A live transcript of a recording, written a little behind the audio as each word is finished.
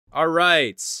All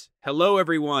right. Hello,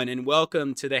 everyone, and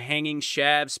welcome to the Hanging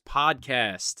Shavs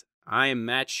podcast. I am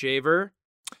Matt Shaver.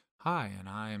 Hi, and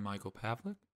I am Michael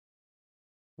Pavlik.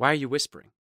 Why are you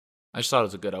whispering? I just thought it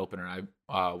was a good opener.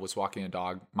 I was walking a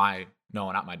dog, a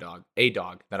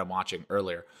dog that I'm watching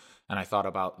earlier, and I thought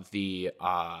about the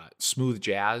smooth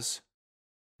jazz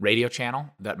radio channel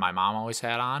that my mom always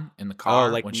had on in the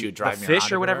car when she would drive me around.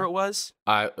 Fish or whatever it was?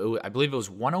 I believe it was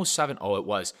 107. Oh, it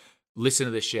was. Listen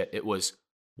to this shit. It was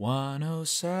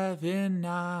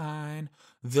 107.9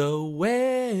 The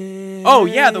Wave. Oh,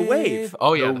 yeah, The Wave.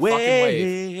 Oh, yeah, the fucking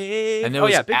Wave. And there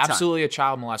was big absolutely a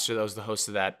child molester that was the host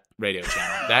of that radio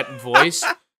channel. That voice,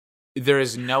 there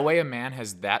is no way a man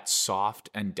has that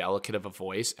soft and delicate of a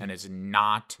voice and is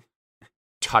not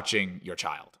touching your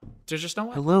child. There's just no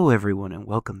way. Hello, everyone, and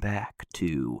welcome back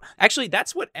to... Actually,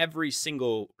 that's what every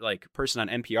single person on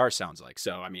NPR sounds like.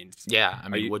 So, I mean... Yeah, I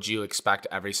mean, would you expect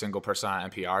every single person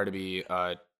on NPR to be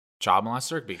a child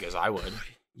molester? Because I would.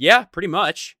 Yeah, pretty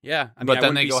much. Yeah. I mean, but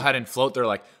then they go ahead and float. They're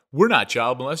like, we're not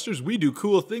child molesters. We do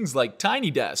cool things like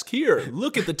Tiny Desk. Here,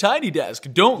 look at the Tiny Desk.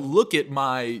 Don't look at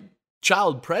my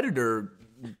child predator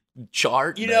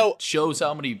chart that shows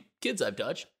how many kids I've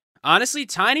touched. Honestly,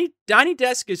 Tiny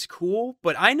Desk is cool,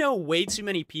 but I know way too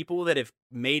many people that have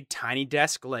made Tiny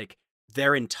Desk like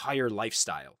their entire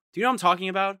lifestyle. Do you know what I'm talking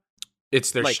about?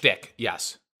 It's their shtick,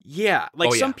 yes. Yeah,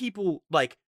 some people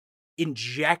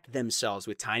inject themselves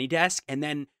with Tiny Desk, and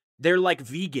then they're like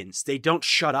vegans. They don't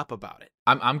shut up about it.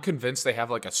 I'm convinced they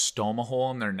have like a stoma hole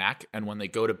in their neck, and when they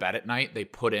go to bed at night, they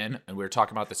put in, and we were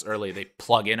talking about this earlier, they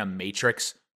plug in a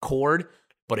matrix cord,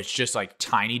 but it's just like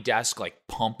Tiny Desk like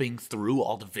pumping through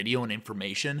all the video and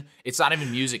information. It's not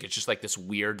even music. It's just like this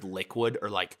weird liquid or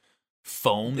like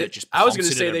foam that just pumps. I was going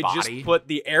to say they just put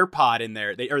the AirPod in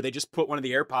there. They just put one of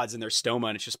the AirPods in their stoma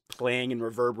and it's just playing and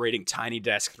reverberating Tiny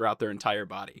Desk throughout their entire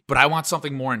body. But I want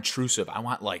something more intrusive. I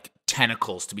want like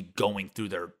tentacles to be going through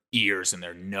their ears and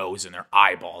their nose and their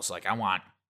eyeballs. Like I want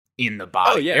in the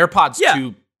body. Oh, yeah. AirPods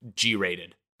too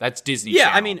G-rated. That's Disney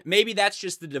Channel. I mean, maybe that's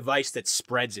just the device that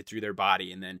spreads it through their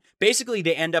body. And then basically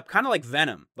they end up kind of like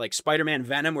Venom, like Spider-Man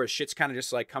Venom, where shit's kind of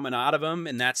just like coming out of them.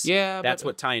 And that's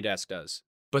what Tiny Desk does.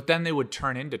 But then they would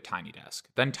turn into Tiny Desk.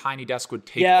 Then Tiny Desk would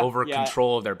take over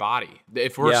control of their body.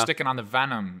 If we're sticking on the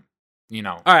Venom,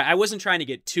 All right, I wasn't trying to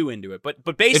get too into it, but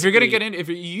basically... If you're going to get in, if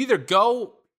you either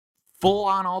go full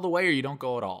on all the way or you don't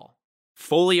go at all.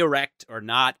 Fully erect or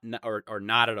not at all.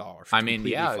 I mean,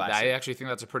 I actually think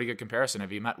that's a pretty good comparison.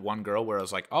 Have you met one girl where it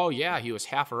was like, oh yeah, he was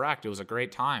half erect. It was a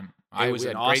great time. It was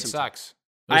great sex.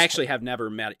 I actually have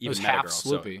never met a girl. Half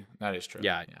sloopy. So. That is true.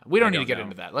 Yeah. We don't need to get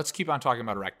into that. Let's keep on talking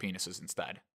about erect penises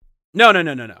instead. No.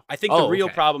 I think the real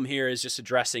problem here is just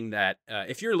addressing that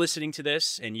if you're listening to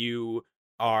this and you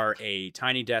are a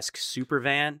Tiny Desk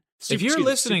if you're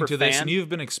listening to this and you've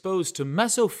been exposed to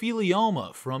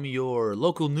mesothelioma from your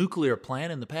local nuclear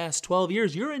plant in the past 12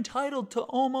 years, you're entitled to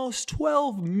almost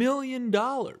 $12 million.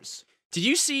 Did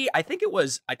you see, I think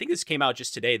this came out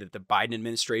just today, that the Biden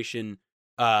administration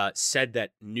said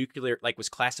that nuclear, was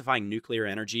classifying nuclear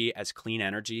energy as clean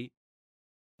energy.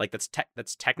 Like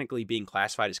that's technically being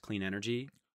classified as clean energy.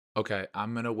 Okay,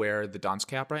 I'm going to wear the dunce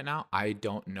cap right now. I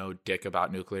don't know dick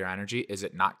about nuclear energy. Is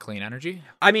it not clean energy?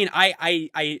 I mean,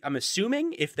 I'm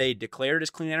assuming if they declare it as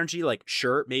clean energy,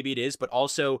 sure, maybe it is. But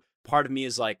also part of me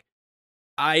is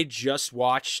I just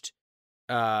watched,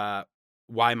 why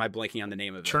am I blanking on the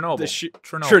name of it? Chernobyl.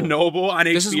 Chernobyl on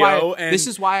HBO. This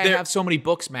is why I have so many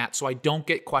books, Matt, so I don't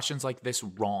get questions like this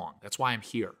wrong. That's why I'm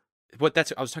here. I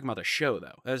was talking about the show,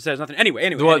 though. There's nothing.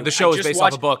 Anyway. The show is based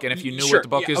off a book, and if you knew what the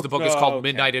book is, the book is called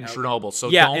Midnight in Chernobyl.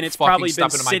 So don't and it's fucking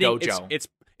step into my dojo.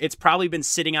 It's probably been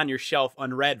sitting on your shelf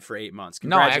unread for 8 months.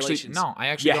 I actually don't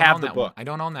own that one. I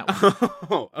don't own that one.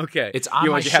 Oh, okay. It's on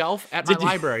my shelf at my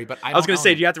library, but I was going to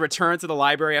say, do you have to return it to the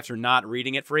library after not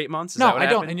reading it for 8 months? No, I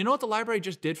don't. And you know what the library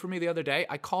just did for me the other day?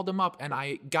 I called them up, and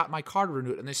I got my card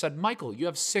renewed, and they said, Michael, you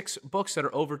have 6 books that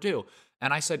are overdue.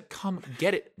 And I said, come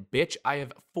get it, bitch. I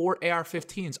have 4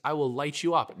 AR-15s. I will light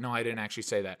you up. No, I didn't actually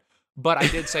say that. But I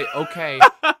did say, okay,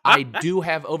 I do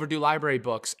have overdue library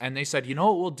books. And they said, you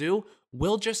know what we'll do?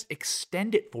 We'll just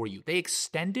extend it for you. They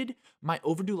extended my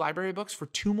overdue library books for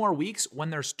 2 more weeks when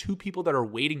there's 2 people that are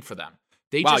waiting for them.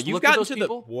 They just looked at those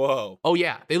people. Whoa. Oh,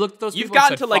 yeah. They looked at those people. You've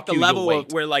gotten and said, to the level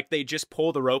of where they just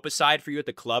pull the rope aside for you at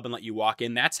the club and let you walk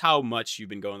in. That's how much you've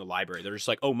been going to the library. They're just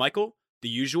like, oh, Michael, the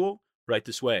usual. Right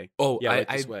this way. Oh, yeah, right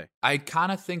this way. I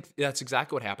kind of think that's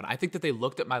exactly what happened. I think that they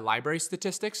looked at my library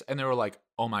statistics and they were like,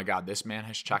 "Oh my god, this man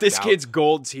has checked out. This kid's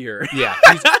gold's here." Yeah,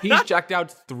 he's checked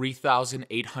out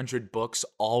 3,800 books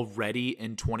already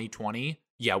in 2020.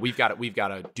 yeah, we've got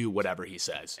to do whatever he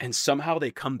says. And somehow they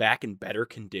come back in better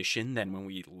condition than when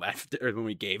we left or when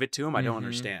we gave it to them. I don't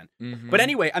understand. But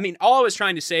anyway, I mean, all I was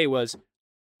trying to say was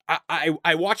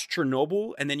I watched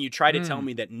Chernobyl, and then you try to tell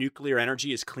me that nuclear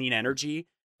energy is clean energy.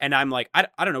 And I'm like, I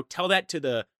don't know, tell that to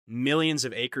the millions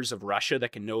of acres of Russia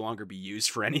that can no longer be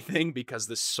used for anything because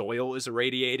the soil is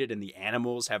irradiated and the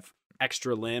animals have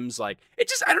extra limbs. Like, it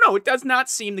just, I don't know, it does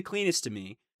not seem the cleanest to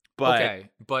me. But okay,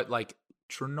 but like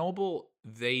Chernobyl,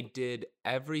 they did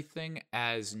everything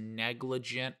as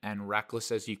negligent and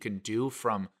reckless as you can do,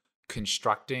 from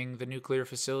constructing the nuclear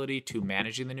facility to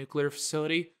managing the nuclear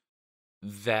facility,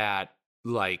 that,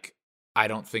 like, I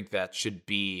don't think that should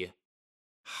be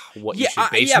what you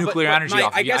should base nuclear energy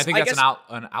off. I think that's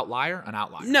an outlier.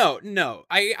 No.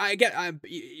 I get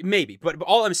maybe, but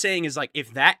all I'm saying is, like,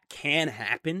 if that can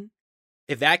happen,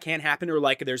 or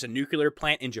like there's a nuclear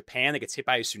plant in Japan that gets hit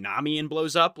by a tsunami and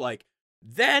blows up, like,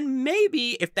 then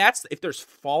maybe if there's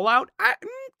fallout,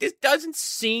 this doesn't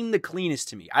seem the cleanest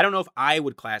to me. I don't know if I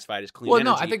would classify it as clean energy.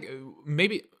 Well, no, I think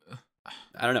maybe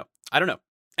I don't know.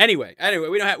 Anyway,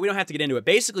 we don't have to get into it.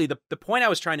 Basically, the point I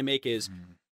was trying to make is,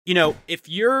 you know, if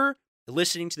you're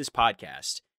listening to this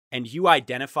podcast and you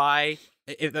identify,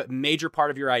 if a major part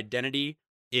of your identity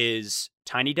is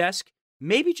Tiny Desk,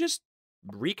 maybe just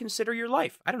reconsider your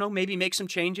life. I don't know, maybe make some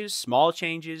changes, small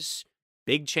changes,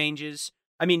 big changes.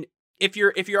 I mean, if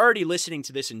you're already listening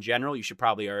to this in general, you should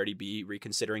probably already be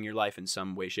reconsidering your life in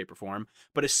some way, shape, or form.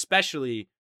 But especially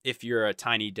if you're a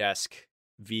Tiny Desk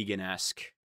vegan-esque.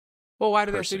 Well, why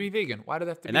do they have to be vegan? Why do they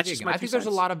have to be vegan? I think there's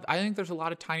a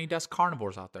lot of Tiny Desk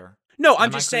carnivores out there. No, I'm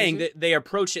just saying that they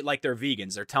approach it like they're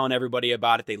vegans. They're telling everybody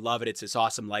about it. They love it. It's this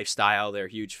awesome lifestyle. They're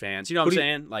huge fans. You know what I'm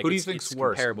saying? Like, who do you think's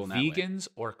worse, vegans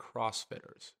or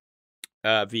CrossFitters?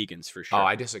 Vegans for sure. Oh,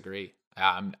 I disagree.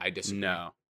 I disagree.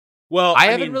 No. Well, I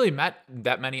haven't really met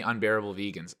that many unbearable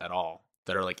vegans at all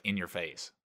that are, like, in your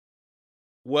face.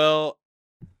 Well,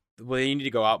 you need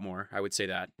to go out more. I would say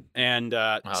that. And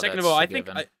second of all, I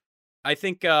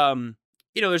think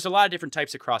you know, there's a lot of different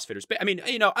types of CrossFitters. But I mean,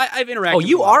 you know, I've interacted. Oh,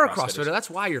 you with are a CrossFitter. That's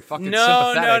why you're fucking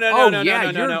sympathetic. No,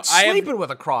 you're sleeping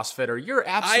with a CrossFitter. You're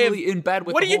absolutely in bed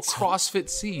with the whole CrossFit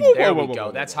scene. There we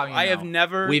go. That's how you know. I have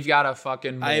never. We've got a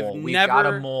fucking mole. We've got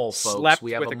a mole, folks. Slept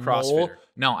we have with a CrossFitter. mole.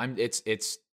 No,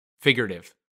 it's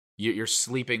figurative. You're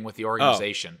sleeping with the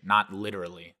organization, not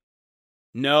literally.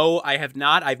 No, I have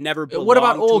not. I've never belonged What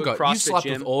about to Olga? a CrossFit You slept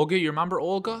gym. with Olga. You remember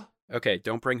Olga? Okay,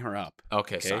 don't bring her up.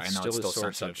 Okay, sorry. I know it's still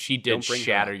sensitive. subject. She did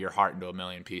shatter your heart into a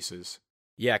million pieces.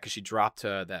 Yeah, because she dropped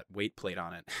that weight plate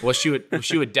on it. Well, she would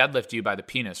deadlift you by the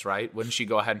penis, right? Wouldn't she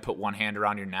go ahead and put one hand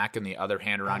around your neck and the other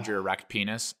hand around your erect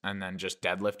penis and then just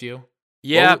deadlift you?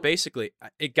 Yeah, basically.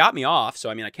 It got me off, so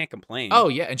I mean, I can't complain. Oh,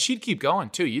 yeah, and she'd keep going,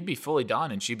 too. You'd be fully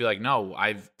done, and she'd be like, no,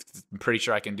 I'm pretty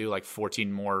sure I can do like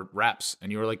 14 more reps.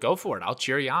 And you were like, go for it. I'll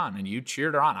cheer you on. And you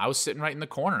cheered her on. I was sitting right in the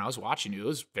corner. I was watching you. It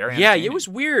was very entertaining. Yeah, it was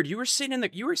weird. You were sitting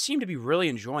you seemed to be really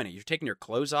enjoying it. You're taking your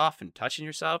clothes off and touching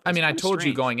yourself. I mean, I told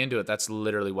you going into it, that's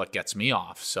literally what gets me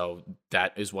off. So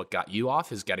that is what got you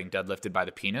off, is getting deadlifted by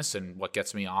the penis. And what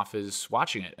gets me off is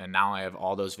watching it. And now I have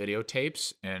all those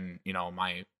videotapes and, you know,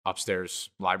 my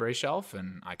upstairs library shelf,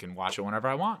 and I can watch it whenever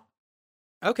I want.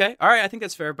 Okay, all right, I think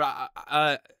that's fair. But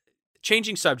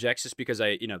changing subjects, just because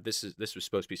this was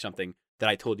supposed to be something that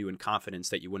I told you in confidence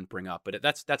that you wouldn't bring up, but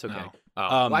that's okay. No.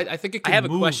 Well, I think it can I have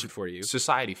move a question for you.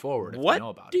 Society forward. If what you know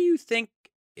about do you think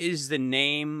is the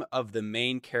name of the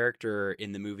main character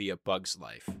in the movie A Bug's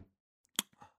Life?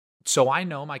 So I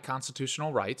know my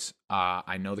constitutional rights.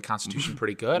 I know the Constitution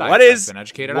pretty good. I've been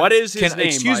educated. What is his name?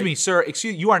 Excuse me, sir.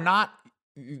 You are not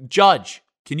judge.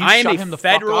 Can you shut him the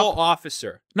fuck up? I am a federal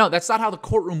officer. No, that's not how the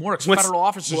courtroom works. Federal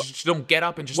officers just don't get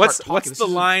up and just start talking. What's the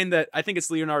line that I think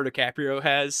it's Leonardo DiCaprio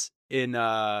has in we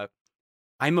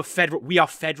are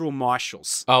federal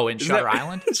marshals. Oh, in Shutter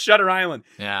Island? Shutter Island.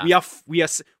 Yeah. We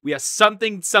are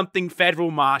something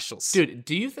federal marshals. Dude,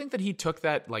 do you think that he took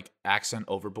that like accent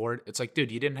overboard? It's like,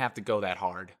 dude, you didn't have to go that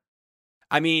hard.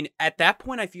 I mean, at that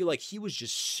point I feel like he was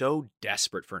just so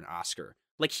desperate for an Oscar.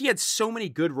 Like, he had so many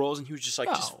good roles, and he was just like,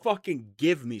 just fucking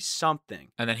give me something.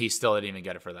 And then he still didn't even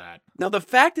get it for that. Now, the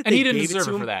fact that he didn't deserve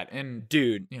it for that. And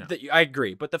dude, I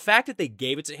agree. But the fact that they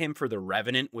gave it to him for The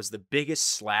Revenant was the biggest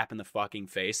slap in the fucking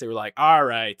face. They were like, all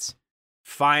right,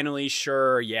 finally,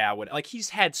 sure, yeah. Like, he's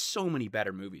had so many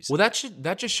better movies. Well,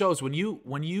 that just shows when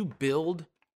you build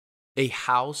a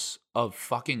house of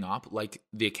fucking up like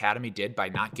the Academy did by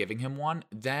not giving him one,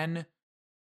 then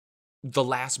the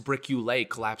last brick you lay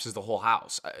collapses the whole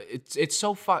house. It's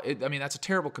so I mean, that's a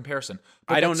terrible comparison.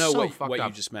 But I don't know so what you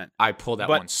up. just meant. I pulled that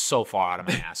But- one so far out of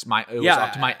my ass. It was Yeah,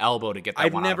 up to my elbow to get that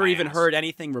I've one out of never my even ass. heard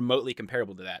anything remotely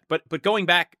comparable to that. But going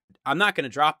back, I'm not going to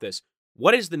drop this.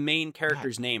 What is the main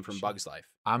character's name from Bug's Life?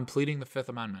 I'm pleading the Fifth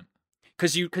Amendment.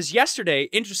 Because yesterday,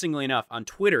 interestingly enough, on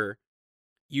Twitter,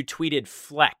 you tweeted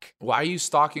Fleck. Why are you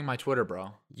stalking my Twitter,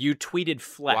 bro? You tweeted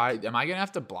Fleck. Why am I gonna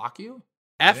have to block you?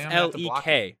 I think I'm gonna have to block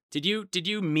FLEK. Did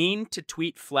you mean to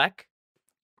tweet Fleck?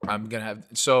 I'm gonna have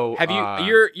so. Have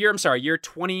you? I'm sorry. You're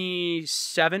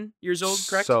 27 years old,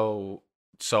 correct?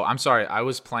 So I'm sorry. I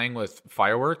was playing with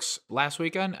fireworks last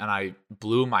weekend, and I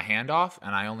blew my hand off,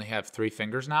 and I only have 3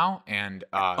 fingers now. And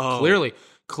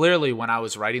clearly, when I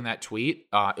was writing that tweet,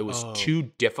 it was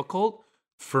too difficult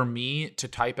for me to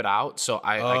type it out. So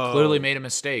I clearly made a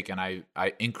mistake, and I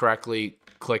incorrectly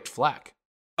clicked Fleck.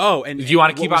 Oh, and Do you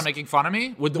want to keep what on making fun of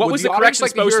me? What was the correction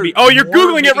supposed to be? Oh, you're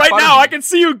Googling it right now. I can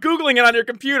see you Googling it on your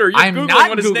computer. You're I'm Googling not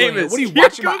what his Googling name it. is. What are you You're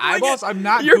watching my Googling eyeballs? it. I'm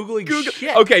not You're Googling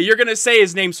shit. Okay, you're going to say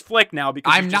his name's Flick now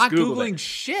because I'm you not just Googled Googling it.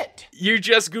 shit. You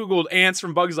just Googled ants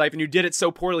from Bug's Life, and you did it so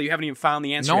poorly you haven't even found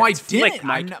the answer. No, yet. I It's Flick, didn't.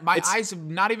 Mike. My eyes have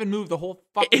not even moved the whole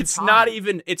fucking It's time.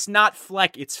 It's not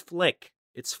Fleck. It's Flick.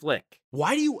 It's Flick.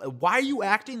 Why are you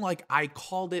acting like I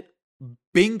called it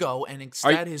bingo and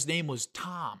instead his name was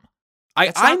Tom?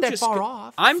 That's not that far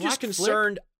off. I'm just Fleck,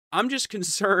 concerned. I'm just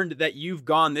concerned that you've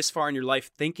gone this far in your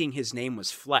life thinking his name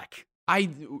was Fleck.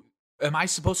 Am I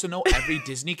supposed to know every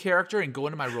Disney character and go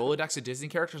into my Rolodex of Disney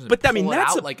characters and But, I pull mean, it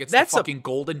that's out a- like it's that's the a- fucking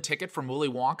golden ticket from Willy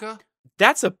Wonka?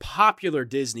 That's a popular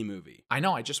Disney movie. I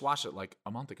know. I just watched it like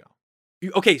a month ago.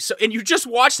 Okay, so and you just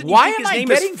watched it. And Why you think am I his name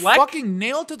getting is Fleck? fucking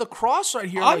nailed to the cross right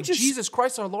here? I'm Like just- Jesus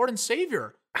Christ, our Lord and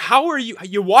Savior. How are you?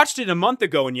 You watched it a month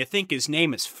ago and you think his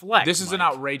name is Fleck. This is an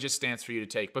Mike. outrageous stance for you to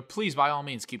take, but please, by all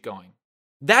means, keep going.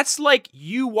 That's like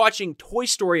you watching Toy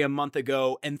Story a month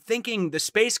ago and thinking the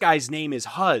space guy's name is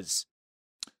Huz.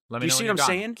 Let Do me you know see when what you're I'm done.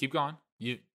 saying? Keep going.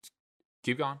 You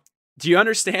keep going. Do you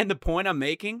understand the point I'm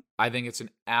making? I think it's an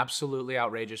absolutely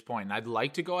outrageous point, and I'd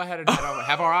like to go ahead and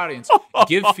have our audience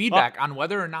give feedback on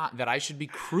whether or not that I should be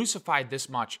crucified this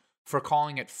much for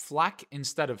calling it Fleck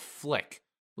instead of Flick.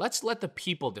 Let's let the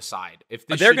people decide if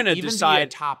this They're should gonna even be a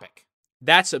decide- topic.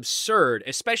 That's absurd,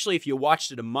 especially if you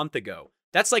watched it a month ago.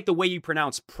 That's like the way you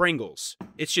pronounce Pringles.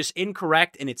 It's just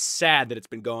incorrect, and it's sad that it's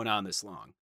been going on this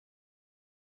long.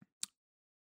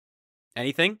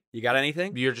 Anything? You got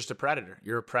anything? You're just a predator.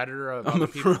 You're a predator of I'm other a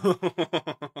people.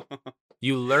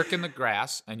 You lurk in the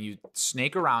grass and you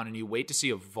snake around and you wait to see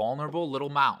a vulnerable little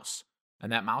mouse.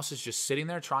 And that mouse is just sitting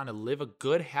there trying to live a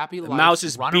good, happy The life. mouse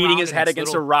is run beating around his in head its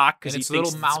against little- a rock in because he its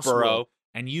thinks little it's mouse Burrow. hole,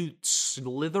 and you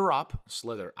slither up.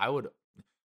 Slither.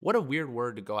 What a weird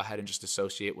word to go ahead and just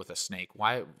associate with a snake.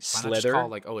 Why not just Slither?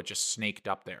 call it, it just snaked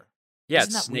up there? Yeah, Isn't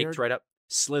it's that snaked weird? right up.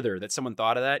 Slither. That someone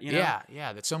thought of that, you know?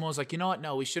 Yeah. That someone was like, you know what?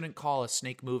 No, we shouldn't call a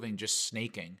snake moving just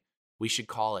snaking. We should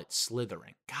call it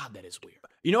slithering. God, that is weird.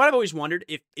 You know what I've always wondered?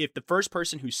 If the first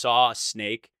person who saw a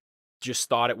snake just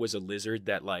thought it was a lizard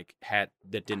that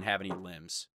didn't have any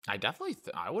limbs. I definitely,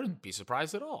 I wouldn't be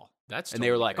surprised at all. And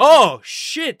they were like, fair. "Oh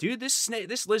shit, dude, this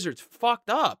lizard's fucked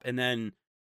up." And then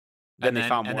they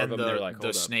found more of them. They're like, the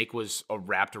 "Hold up." snake was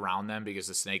wrapped around them because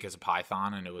the snake is a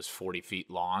python and it was 40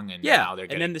 feet long. And Yeah, now they're and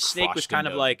getting then the snake was crushed kind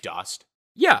of into like- dust.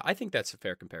 Yeah, I think that's a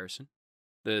fair comparison.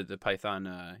 The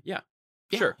python, yeah,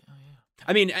 sure. Yeah.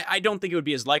 I mean, I don't think it would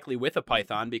be as likely with a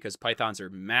python because pythons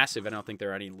are massive. I don't think there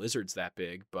are any lizards that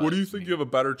big. But What do you think you have a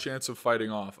better chance of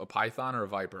fighting off, a python or a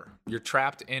viper? You're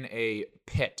trapped in a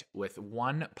pit with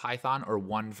one python or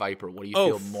one viper. What do you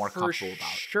feel more for comfortable about?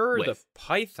 Sure, the with?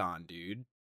 python, dude.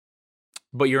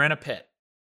 But you're in a pit.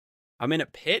 I'm in a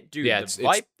pit, dude. Yeah,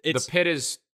 the pit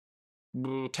is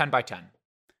 10 by 10.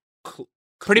 cl-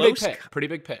 Pretty big close pit. Pretty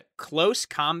big pit. Close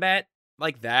combat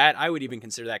like that, I would even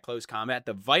consider that close combat.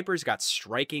 The Viper's got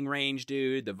striking range,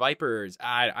 dude. The Vipers,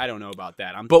 I don't know about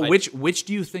that. But which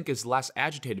do you think is less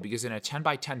agitated? Because in a 10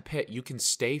 by 10 pit, you can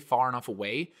stay far enough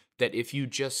away that if you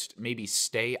just maybe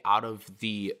stay out of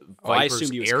the I Viper's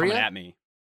assumed he was area, coming at me.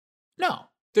 no,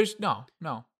 there's no.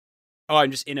 Oh,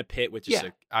 I'm just in a pit with just Yeah.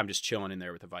 I'm just chilling in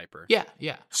there with a Viper. Yeah.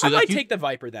 So I like, might take the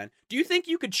Viper then. Do you think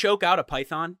you could choke out a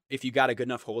python if you got a good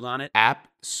enough hold on it?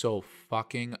 Absolutely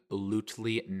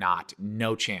not.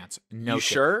 No chance. No You chance.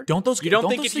 sure? Don't those? You don't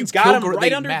think those if you things got kill them gor- right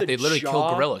they, under Matt, the they literally jaw-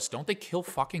 kill gorillas? Don't they kill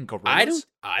fucking gorillas?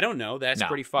 I don't know. That's No,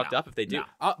 pretty fucked no, up if they do.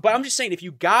 no. But I'm just saying, if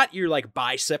you got your like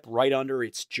bicep right under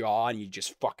its jaw and you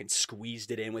just fucking squeezed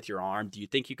it in with your arm, do you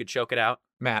think you could choke it out?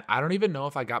 Matt, I don't even know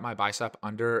if I got my bicep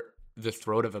under the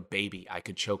throat of a baby, I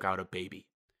could choke out a baby.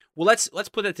 Well, let's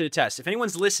put that to the test. If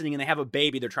anyone's listening and they have a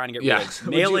baby they're trying to get rid of,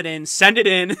 Would mail you- it in, send it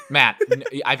in. Matt,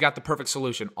 I've got the perfect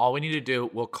solution. All we need to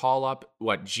do, we'll call up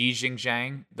Xi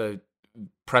Jinping, the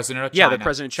president of China. Yeah, the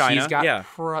president of China. He's got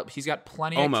yeah, he's got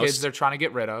plenty Almost. of kids they're trying to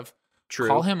get rid of. true.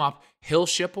 Call him up. He'll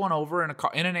ship one over in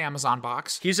an Amazon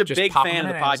box. He's a Just big pop fan him of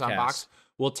in the an Amazon podcast. box.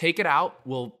 We'll take it out.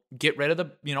 We'll get rid of the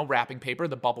wrapping paper,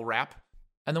 the bubble wrap,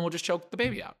 and then we'll just choke the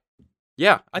baby out.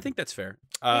 Yeah, I think that's fair.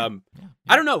 Yeah.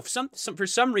 I don't know. For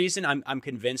some reason, I'm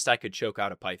convinced I could choke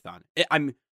out a python.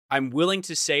 I'm willing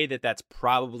to say that that's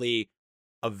probably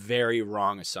a very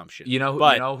wrong assumption. You know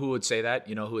but who would say that?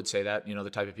 You know who would say that? You know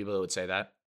the type of people that would say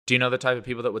that? Do you know the type of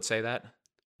people that would say that?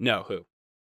 no, who?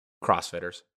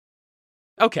 CrossFitters.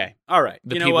 Okay, all right.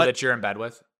 The you know people what? that you're in bed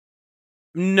with.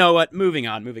 No, what? Moving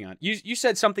on. You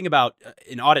said something about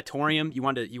an auditorium. You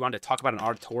wanted to talk about an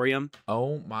auditorium.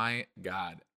 Oh my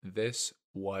God. This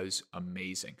was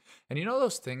amazing. And you know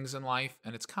those things in life,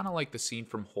 and it's kind of like the scene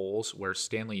from Holes where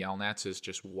Stanley Yelnats is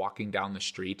just walking down the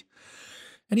street.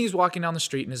 And he's walking down the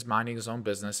street and is minding his own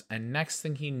business. And next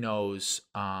thing he knows,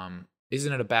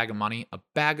 isn't it a bag of money? A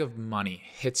bag of money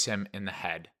hits him in the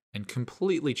head and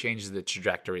completely changes the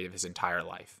trajectory of his entire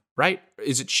life. Right?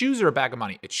 Is it shoes or a bag of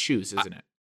money? It's shoes, isn't it?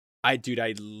 I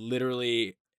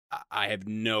have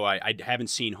I haven't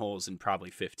seen Holes in probably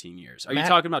 15 years. Are you Matt-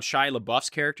 talking about Shia LaBeouf's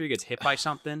character? He gets hit by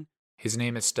something? His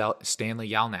name is Stanley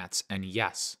Yelnats, and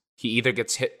yes, he either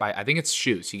gets hit by, I think it's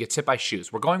shoes. He gets hit by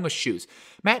shoes. We're going with shoes.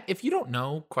 Matt, if you don't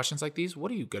know questions like these, what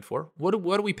are you good for? What do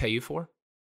we pay you for?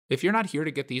 If you're not here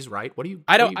to get these right, what do you?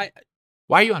 Why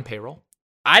are you on payroll?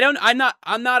 I'm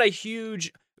not a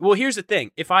huge. Well, here's the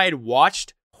thing. If I had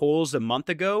watched Holes a month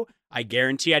ago, I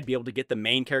guarantee I'd be able to get the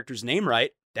main character's name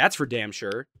right. That's for damn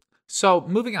sure. So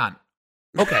moving on.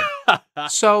 Okay.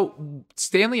 So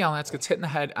Stanley Yelnats gets hit in the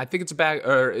head. I think it's a bag,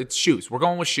 or it's shoes. We're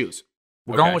going with shoes.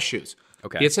 We're going with shoes.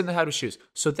 Okay. He gets hit in the head with shoes.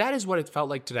 So that is what it felt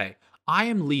like today. I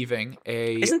am leaving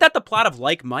a. Isn't that the plot of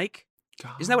Like Mike?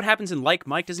 God, Isn't that what happens in Like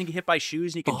Mike? Doesn't he get hit by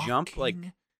shoes and he can jump? Like,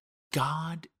 fucking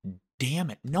God damn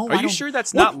it! No, are I you don't- sure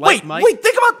that's Wait, not Like Mike? Wait,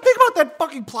 think about that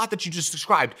fucking plot that you just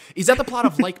described. Is that the plot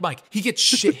of Like Mike? He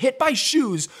gets hit by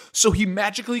shoes, so he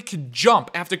magically can jump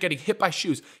after getting hit by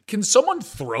shoes. Can someone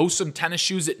throw some tennis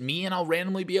shoes at me and I'll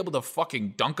randomly be able to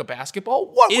fucking dunk a basketball?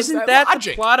 What Isn't was that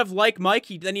logic? the plot of Like Mike?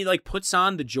 He like puts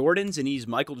on the Jordans and he's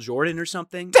Michael Jordan or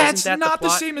something. That's Isn't that not the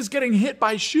plot? same as getting hit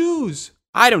by shoes.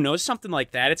 I don't know. It's something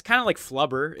like that. It's kind of like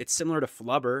Flubber. It's similar to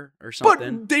Flubber or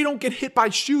something. But they don't get hit by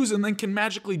shoes and then can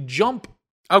magically jump.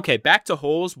 Okay, back to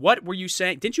Holes. What were you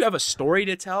saying? Didn't you have a story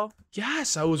to tell?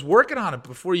 Yes, I was working on it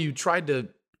before you tried to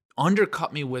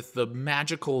undercut me with the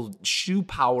magical shoe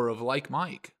power of Like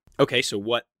Mike. Okay, so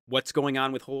what's going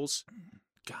on with Holes?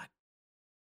 God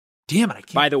damn it! I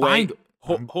can't By the way, find.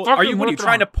 are you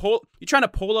trying to pull? You trying to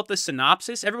pull up the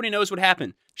synopsis? Everybody knows what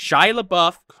happened. Shia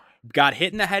LaBeouf got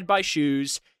hit in the head by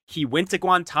shoes. He went to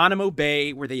Guantanamo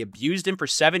Bay where they abused him for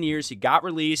 7 years. He got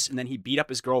released and then he beat up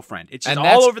his girlfriend. It's just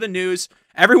all over the news.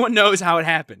 Everyone knows how it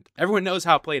happened. Everyone knows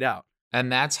how it played out.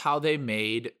 And that's how they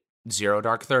made Zero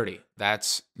Dark 30.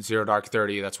 That's Zero Dark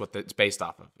 30. That's what it's based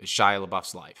off of. Is Shia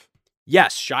LaBeouf's life.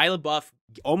 Yes, Shia LaBeouf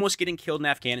almost getting killed in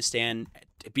Afghanistan,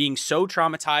 being so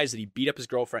traumatized that he beat up his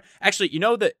girlfriend. Actually, you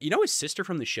know his sister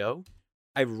from the show?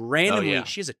 I randomly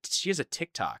she has a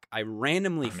TikTok.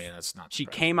 That's not she surprising.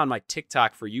 came on my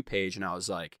TikTok For You page and I was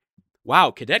like,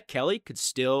 wow, Cadet Kelly could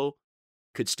still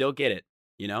get it.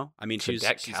 You know? I mean,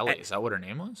 Cadet Kelly. Is that what her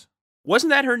name was? Wasn't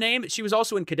that her name? She was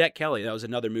also in Cadet Kelly. That was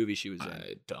another movie she was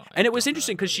in. And it was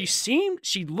interesting because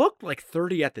she looked like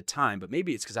 30 at the time, but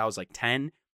maybe it's because I was like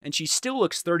 10 and she still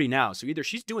looks 30 now. So either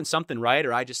she's doing something right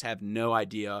or I just have no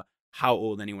idea how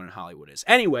old anyone in Hollywood is.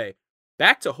 Anyway,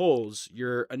 back to Holes.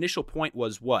 Your initial point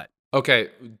was what? Okay,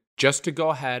 just to go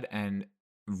ahead and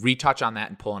retouch on that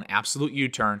and pull an absolute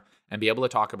U-turn and be able to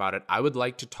talk about it, I would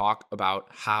like to talk about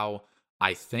how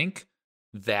I think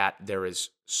that there is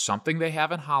something they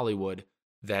have in Hollywood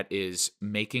that is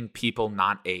making people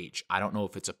not age. I don't know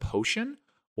if it's a potion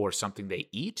or something they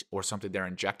eat or something they're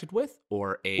injected with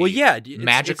or a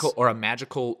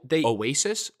magical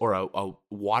oasis or a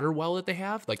water well that they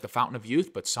have, like the Fountain of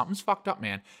Youth, but something's fucked up,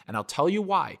 man. And I'll tell you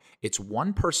why. It's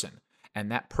one person,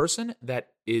 and that person that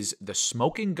is the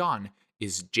smoking gun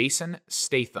is Jason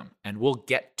Statham. And we'll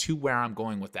get to where I'm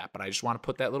going with that, but I just want to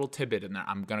put that little tidbit in there.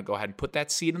 I'm going to go ahead and put that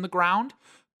seed in the ground,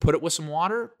 put it with some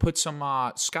water, put some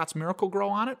Scott's Miracle Grow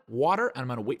on it, water, and I'm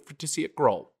going to wait to see it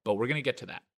grow. But we're going to get to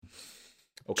that.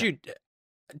 Okay. Dude,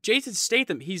 Jason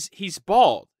Statham, he's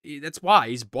bald. That's why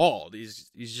he's bald.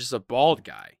 He's just a bald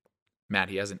guy. Matt,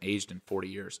 he hasn't aged in 40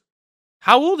 years.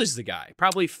 How old is the guy?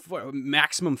 Probably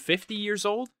maximum 50 years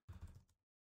old?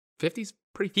 50's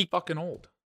pretty fucking old.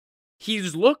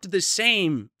 He's looked the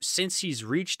same since he's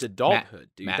reached adulthood,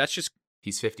 dude. Matt, That's just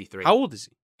he's 53. how old is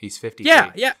he? He's 53.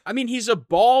 Yeah. I mean, he's a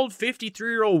bald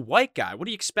 53-year-old white guy. What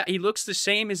do you expect? He looks the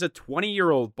same as a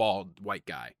 20-year-old bald white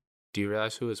guy. Do you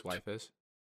realize who his wife is?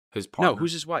 His partner. No,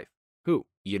 who's his wife? Who?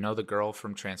 You know the girl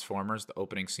from Transformers, the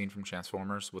opening scene from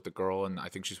Transformers with the girl, and I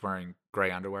think she's wearing gray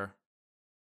underwear?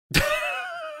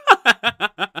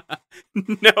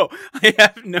 No, I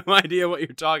have no idea what you're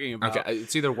talking about. Okay,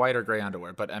 it's either white or gray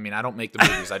underwear, but I mean, I don't make the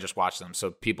movies, I just watch them,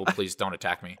 so people please don't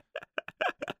attack me.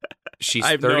 She's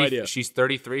I have 30, no idea. She's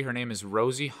 33. Her name is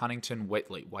Rosie Huntington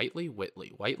Whitley.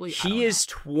 Whitley? He is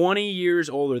 20 years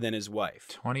older than his wife.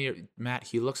 20. Matt,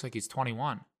 he looks like he's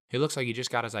 21. He looks like he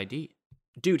just got his ID.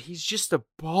 Dude, he's just a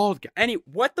bald guy.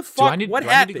 What the Do fuck? I need, what do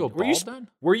I happened? need to go bald then?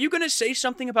 Were you going to say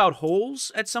something about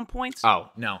holes at some point?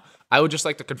 Oh, no. I would just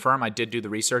like to confirm I did do the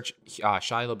research.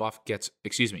 Shia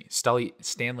LaBeouf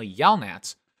Stanley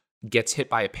Yelnats gets hit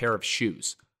by a pair of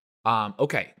shoes.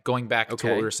 Okay, going back to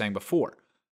what we were saying before.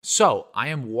 So I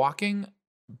am walking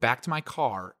back to my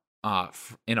car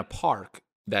in a park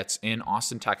that's in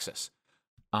Austin, Texas.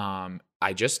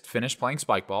 I just finished playing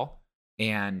spike ball.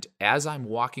 And as I'm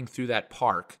walking through that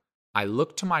park, I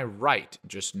look to my right,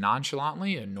 just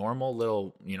nonchalantly, a normal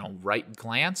little, right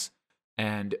glance.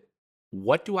 And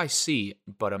what do I see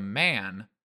but a man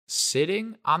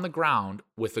sitting on the ground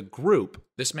with a group?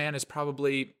 This man is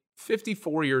probably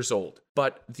 54 years old.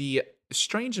 But the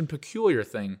strange and peculiar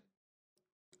thing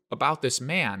about this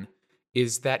man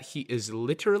is that he is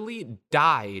literally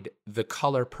dyed the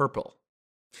color purple.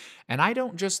 And I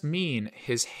don't just mean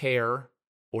his hair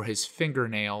or his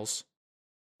fingernails,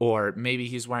 or maybe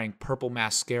he's wearing purple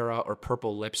mascara or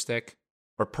purple lipstick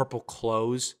or purple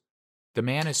clothes. The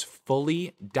man is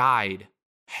fully dyed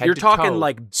head You're to talking toe,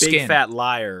 like Big skin, Fat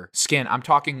Liar. Skin. I'm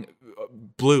talking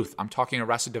Bluth. I'm talking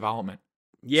Arrested Development.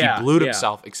 Yeah, he blued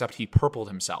himself, except he purpled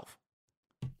himself.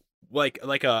 We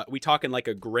talking like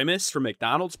a Grimace from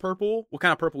McDonald's purple? What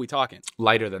kind of purple we talking?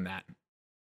 Lighter than that.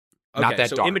 Okay, Not that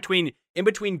so dark. in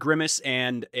between Grimace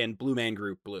and Blue Man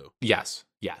Group blue. Yes.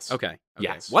 Okay.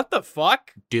 Yes. What the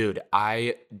fuck? Dude,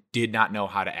 I did not know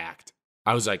how to act.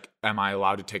 I was like, am I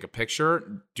allowed to take a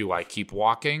picture? Do I keep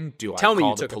walking? Do I Tell me call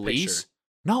you the took a police? picture.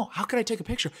 No, how could I take a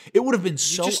picture? It would have been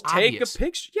so just obvious. take a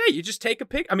picture. Yeah, you just take a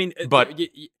pic. I mean, But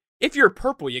if you're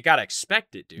purple, you gotta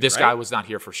expect it, dude. this right? guy was not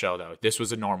here for show, though. This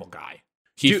was a normal guy.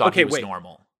 He thought he was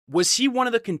normal. Was he one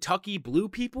of the Kentucky blue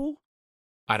people?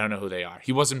 I don't know who they are.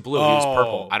 He wasn't blue. He was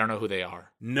purple. I don't know who they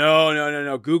are.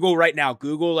 No. Google right now.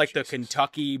 Google like the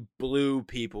Kentucky blue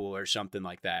people or something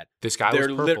like that. This guy was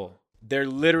purple. They're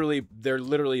literally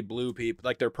blue people.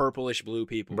 Like they're purplish blue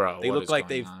people. Bro, they what look is like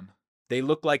going on? They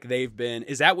look like they've been.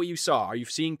 Is that what you saw? Are you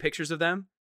seeing pictures of them?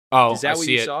 Oh, is that I what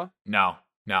see you it. saw?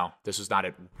 No, this is not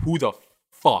it. Who the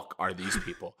fuck are these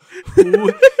people?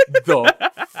 Who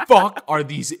the fuck are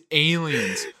these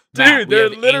aliens? Dude, Matt, they're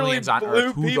we have literally aliens on blue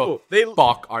Earth. Who people. the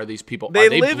fuck are these people? They Are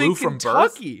they live blue in from birth?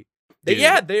 Kentucky.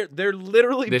 Dude, They're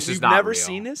literally. This is you've not never real.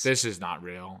 seen this? This is not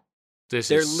real. They're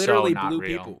literally so not blue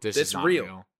real. people. This It's is not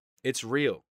real. It's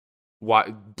real.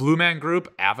 What Blue Man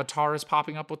Group Avatar is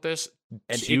popping up with this?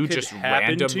 And two it could just happen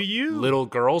random to you. little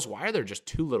girls. Why are there just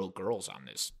two little girls on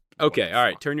this? Okay, What the all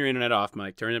right. fuck? Turn your internet off,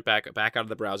 Mike. Turn it back out of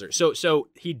the browser. So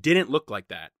he didn't look like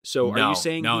that. So are No, you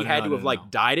saying no, he no, had no, to have no, like no.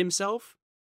 dyed himself?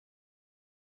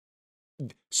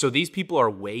 So these people are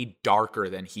way darker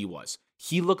than he was.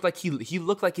 He looked like he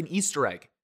looked like an Easter egg.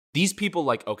 These people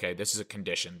like, okay, this is a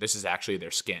condition. This is actually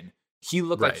their skin. He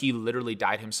looked like Right. he literally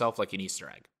dyed himself like an Easter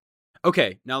egg.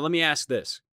 Okay, now let me ask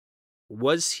this: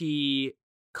 was he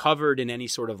covered in any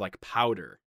sort of like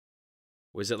powder?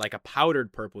 Was it like a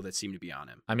powdered purple that seemed to be on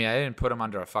him? I mean, I didn't put him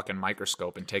under a fucking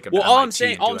microscope and take him Well, to all MIT I'm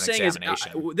saying, and all do I'm an saying is,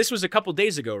 examination. this was a couple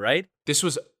days ago, right? This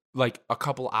was like a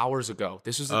couple hours ago.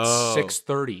 This was at Oh.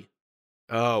 6:30.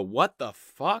 Oh, what the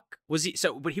fuck was he?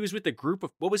 So, but he was with a group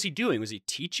of. What was he doing? Was he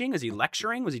teaching? Was he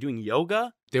lecturing? Was he doing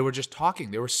yoga? They were just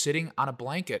talking. They were sitting on a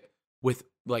blanket with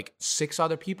like 6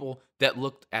 other people that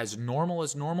looked as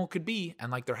normal could be, and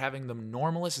like they're having the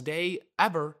normalest day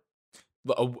ever.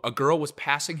 A girl was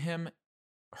passing him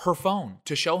her phone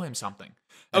to show him something,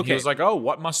 and he Okay. was like, "Oh,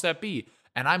 what must that be?"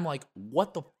 And I'm like,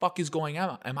 "What the fuck is going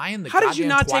on? Am I in the How did you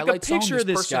goddamn not take a Twilight Zone? picture of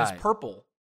this person guy? is purple.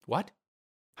 What?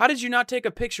 How did you not take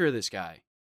a picture of this guy?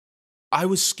 I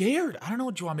was scared. I don't know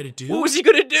what you want me to do. What was he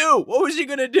gonna do? What was he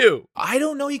gonna do? I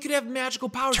don't know. He could have magical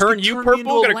powers. He Turn could you me purple? into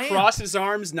a Gonna lamp. cross his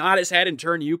arms, nod his head, and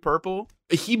turn you purple?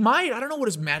 He might. I don't know what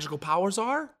his magical powers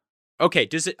are. Okay,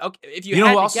 does it? Okay, if you, You know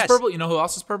had who to else guess, is purple? You know who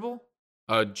else is purple?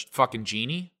 Fucking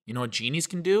genie. You know what genies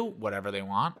can do? Whatever they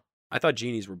want. I thought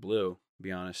genies were blue. to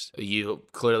be honest. You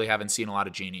clearly haven't seen a lot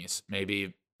of Genies.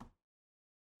 Maybe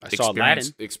I saw Aladdin.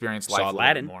 Experience Saw life a little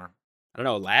Aladdin. bit more. I don't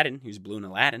know, Aladdin. He was blue in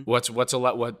Aladdin.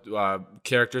 What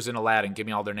characters in Aladdin? Give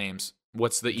me all their names.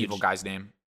 What's the evil guy's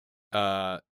name?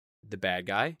 The bad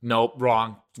guy. Nope,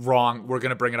 wrong. We're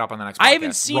gonna bring it up on the next podcast. I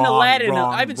haven't seen Aladdin.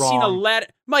 I haven't seen Aladdin.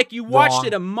 Mike, you watched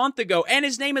it a month ago, and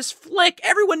his name is Flick.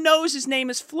 Everyone knows his name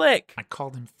is Flick. I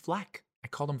called him Fleck.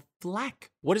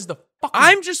 What is the fuck?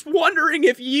 I'm just wondering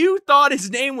if you thought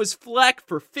his name was Fleck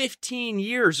for 15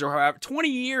 years or however, 20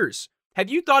 years. Have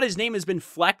you thought his name has been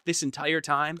Fleck this entire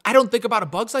time? I don't think about a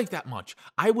Bugs Life that much.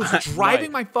 I was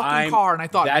driving my fucking car and I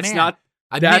thought, that's man, not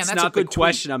that's not a good the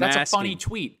question tweet. I'm that's asking. a funny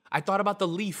tweet. I thought about the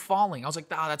leaf falling. I was like,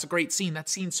 that's a great scene. That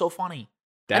scene's so funny.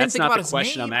 I didn't That's think not about the his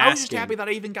question name. I'm asking. I was just happy that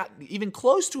I even got even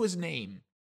close to his name.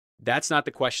 That's not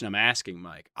the question I'm asking,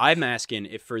 Mike. I'm asking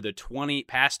if for the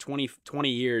past 20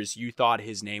 years you thought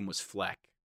his name was Fleck.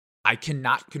 I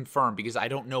cannot confirm because I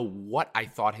don't know what I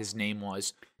thought his name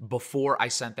was before I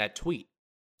sent that tweet.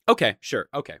 Okay, sure.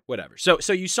 Okay, whatever. So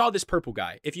you saw this purple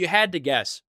guy. If you had to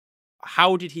guess,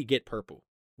 how did he get purple?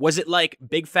 Was it like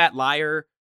Big Fat Liar,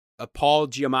 Paul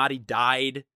Giamatti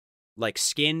dyed like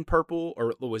skin purple,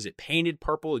 or was it painted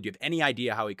purple? Do you have any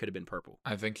idea how he could have been purple?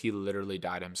 I think he literally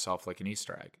dyed himself like an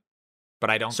Easter egg. But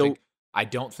I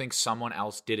don't think someone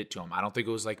else did it to him. I don't think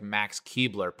it was like Max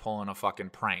Keebler pulling a fucking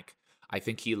prank. I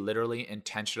think he literally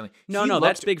intentionally. No,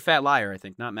 that's Big Fat Liar, I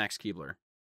think, not Max Keebler.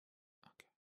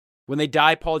 When they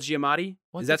dye Paul Giamatti?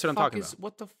 That's what I'm talking about.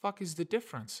 What the fuck is the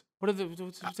difference? What are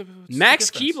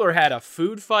Max Keebler had a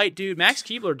food fight, dude. Max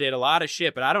Keebler did a lot of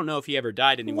shit, but I don't know if he ever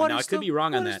died anyone. Now, I could be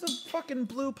wrong on that. What is the fucking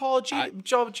blue Paul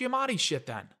Giamatti shit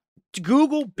then?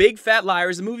 Google Big Fat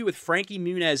Liars, a movie with Frankie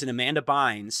Muniz and Amanda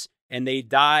Bynes, and they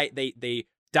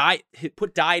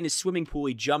put dye in his swimming pool.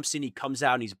 He jumps in, he comes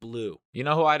out, and he's blue. You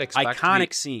know who I'd expect?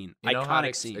 Iconic scene.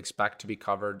 Expect to be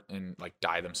covered and like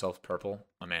dye themselves purple?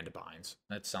 Amanda Bynes.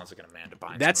 That sounds like an Amanda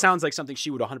Bynes. That sounds like something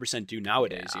she would 100% do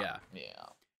nowadays. Yeah.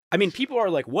 I mean, people are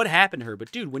like, "What happened to her?"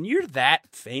 But dude, when you're that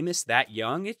famous, that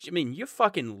young, you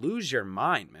fucking lose your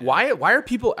mind, man. Why are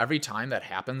people every time that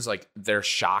happens like they're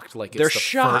shocked? Like it's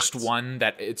first one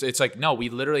that it's like no, we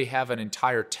literally have an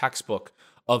entire textbook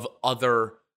of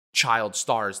other child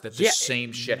stars that the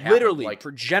same shit happened. Literally, like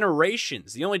for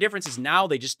generations. The only difference is now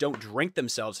they just don't drink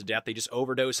themselves to death. They just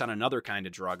overdose on another kind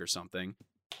of drug or something.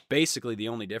 Basically, the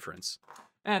only difference.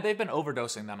 And they've been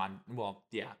overdosing them on. Well,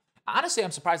 yeah. Honestly,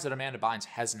 I'm surprised that Amanda Bynes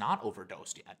has not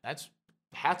overdosed yet. That's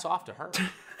hats off to her.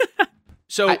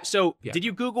 Did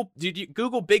you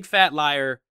Google Big Fat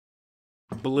Liar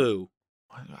blue?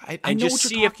 I know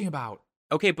what you're talking about.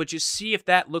 Okay, but just see if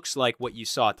that looks like what you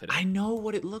saw today. I know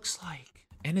what it looks like.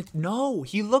 And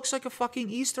he looks like a fucking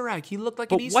Easter egg. He looked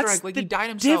like an Easter egg, like he dyed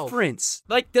himself. Difference?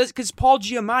 Like, because Paul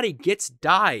Giamatti gets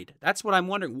dyed. That's what I'm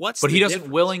wondering. But he doesn't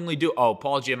willingly do. Oh,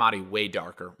 Paul Giamatti, way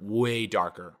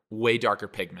darker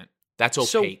pigment. That's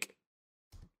opaque. So,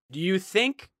 do you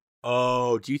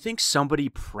think somebody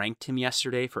pranked him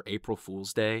yesterday for April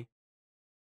Fool's Day?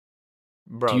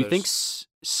 Bro, do you think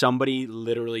somebody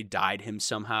literally dyed him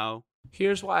somehow?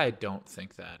 Here's why I don't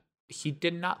think that. He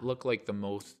did not look like the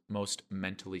most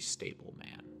mentally stable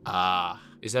man.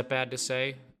 Is that bad to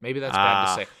say? Maybe that's bad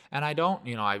to say. And I don't,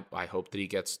 I hope that he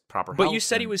gets proper help. But you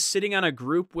said he was sitting on a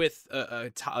group with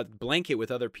a blanket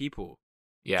with other people.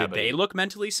 Yeah. Did they look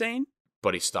mentally sane?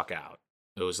 But he stuck out.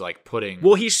 It was like putting...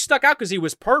 Well, he stuck out because he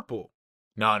was purple.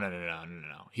 No.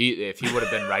 If he would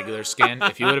have been regular skinned,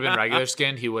 he would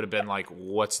have been like,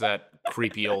 what's that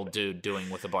creepy old dude doing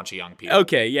with a bunch of young people?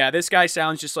 Okay, yeah, this guy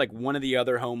sounds just like one of the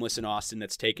other homeless in Austin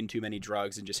that's taken too many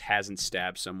drugs and just hasn't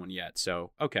stabbed someone yet.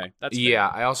 So, okay, that's fair. Yeah,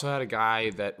 I also had a guy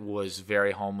that was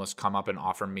very homeless come up and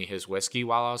offer me his whiskey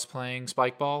while I was playing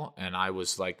spike ball, and I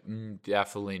was like,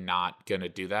 definitely not gonna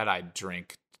do that. I'd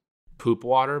drink poop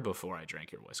water before I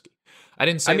drank your whiskey. I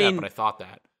didn't say that, but I thought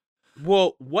that.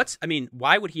 Well,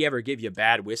 why would he ever give you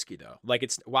bad whiskey though? Like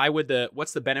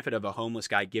what's the benefit of a homeless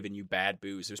guy giving you bad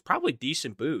booze? There's probably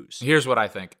decent booze. Here's what I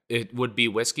think. It would be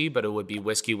whiskey, but it would be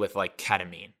whiskey with like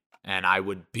ketamine. And I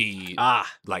would be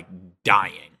like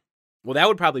dying. Well, that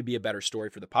would probably be a better story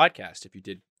for the podcast if you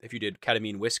did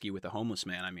ketamine whiskey with a homeless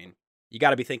man. I mean, you got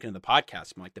to be thinking of the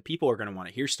podcast. Like the people are going to want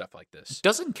to hear stuff like this.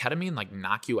 Doesn't ketamine like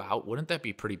knock you out? Wouldn't that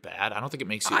be pretty bad? I don't think it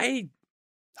makes you.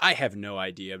 I have no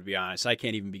idea, to be honest. I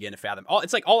can't even begin to fathom.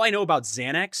 It's like all I know about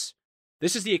Xanax.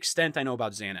 This is the extent I know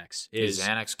about Xanax. Is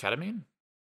Xanax ketamine?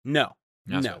 No.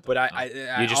 But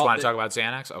you just want to talk about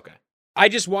Xanax? Okay. I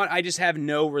just have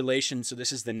no relation. So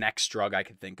this is the next drug I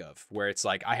could think of where it's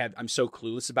like I'm so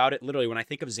clueless about it. Literally, when I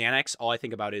think of Xanax, all I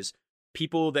think about is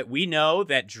people that we know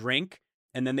that drink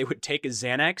and then they would take a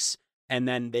Xanax and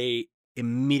then they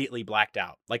immediately blacked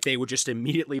out. Like they would just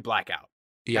immediately black out.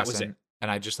 Yes, was it. And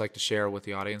I'd just like to share with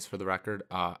the audience for the record,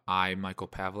 I, Michael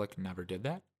Pavlik, never did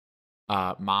that.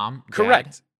 Mom, Dad,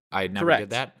 Correct. I never Correct. did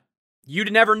that. You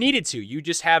never needed to. You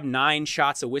just have 9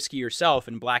 shots of whiskey yourself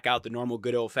and black out the normal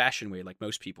good old-fashioned way like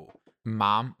most people.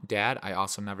 Mom, Dad, I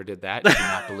also never did that. Do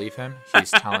not believe him.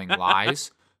 He's telling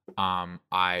lies.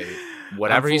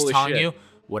 Whatever he's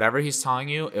telling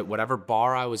you, whatever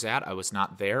bar I was at, I was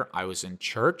not there. I was in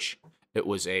church. It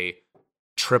was a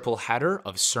triple header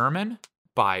of sermon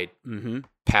by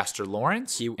Pastor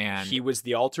Lawrence. He was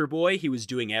the altar boy. He was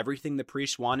doing everything the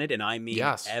priest wanted, and I mean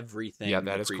everything. Yeah,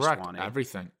 that the is priest correct. wanted.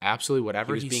 Everything, absolutely,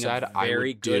 whatever he being said, a I very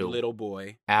would good do. little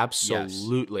boy.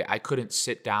 Absolutely, yes. I couldn't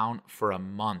sit down for a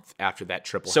month after that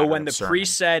triple. So when the sermon.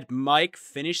 priest said, "Mike,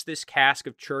 finish this cask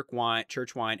of church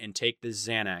wine, and take the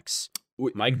Xanax,"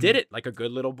 Mike did it like a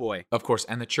good little boy. Of course,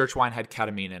 and the church wine had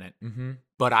ketamine in it.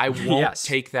 But I won't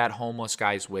take that homeless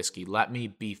guy's whiskey. Let me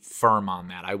be firm on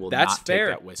that. I will not take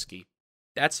that whiskey.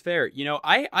 That's fair. You know,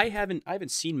 I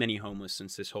haven't seen many homeless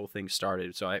since this whole thing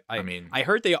started. So I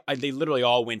heard they literally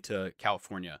all went to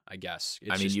California. I guess.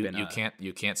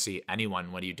 You can't see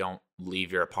anyone when you don't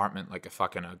leave your apartment like a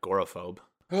fucking agoraphobe.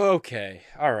 Okay,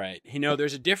 all right. You know,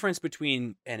 there's a difference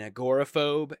between an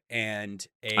agoraphobe and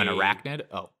an arachnid.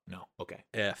 Oh no, okay.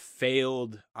 A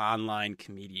failed online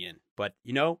comedian. But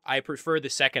you know, I prefer the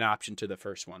second option to the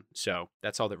first one. So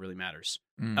that's all that really matters.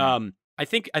 I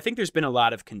think there's been a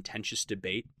lot of contentious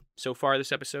debate so far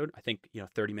this episode. I think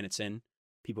 30 minutes in,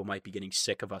 people might be getting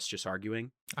sick of us just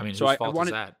arguing. I mean, whose fault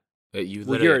is that? You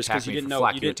literally yours, attacked me you didn't for know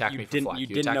Fleck. You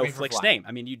didn't know Flick's name.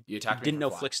 I mean, you didn't know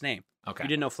Flick's name. Okay. You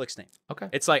didn't know Flick's name. Okay.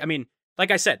 It's like, I mean,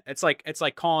 like I said, it's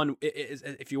like calling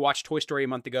if you watched Toy Story a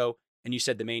month ago and you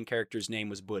said the main character's name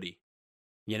was Woody.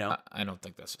 You know, I don't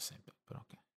think that's the same thing, but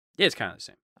okay. Yeah, it's kind of the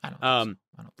same. I don't.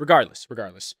 Regardless,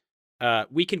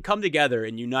 we can come together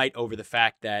and unite over the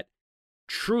fact that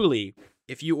truly,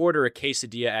 if you order a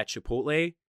quesadilla at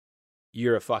Chipotle,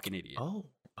 you're a fucking idiot. Oh,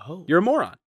 you're a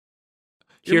moron.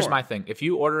 Here's my thing. If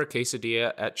you order a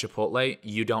quesadilla at Chipotle,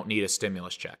 you don't need a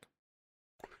stimulus check.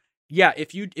 Yeah,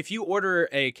 if you order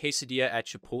a quesadilla at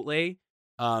Chipotle,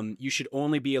 you should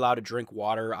only be allowed to drink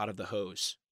water out of the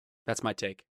hose. That's my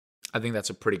take. I think that's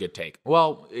a pretty good take.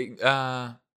 Well,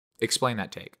 explain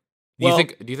that take. Do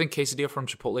you think quesadilla from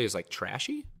Chipotle is like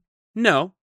trashy?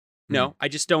 No. I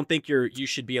just don't think you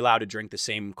should be allowed to drink the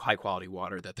same high quality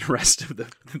water that the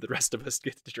rest of us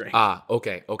get to drink.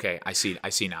 Okay. I see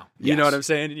now. Yes. You know what I'm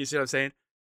saying? You see what I'm saying?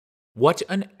 What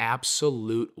an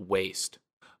absolute waste.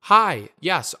 Hi,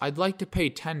 yes, I'd like to pay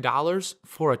 $10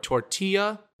 for a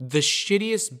tortilla, the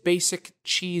shittiest basic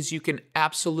cheese you can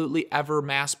absolutely ever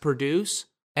mass produce,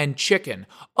 and chicken.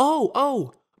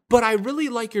 Oh, but I really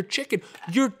like your chicken.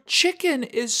 Your chicken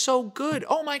is so good.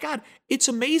 Oh my God, it's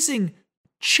amazing.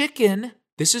 Chicken.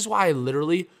 This is why I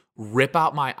literally rip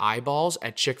out my eyeballs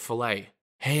at Chick-fil-A.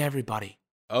 Hey, everybody.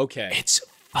 Okay. It's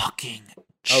fucking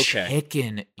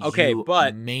chicken,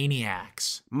 but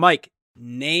maniacs. Mike,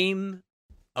 name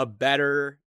a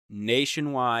better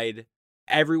nationwide,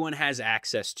 everyone has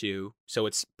access to, so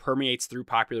it permeates through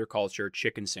popular culture,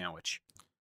 chicken sandwich.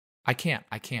 I can't.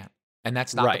 And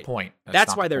that's not the point.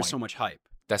 That's why there's so much hype.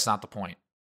 That's not the point.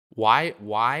 Why?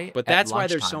 But that's why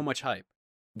there's so much hype.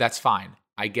 That's fine.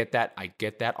 I get that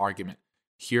argument.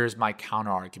 Here's my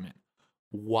counter argument.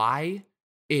 Why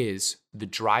is the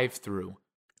drive-through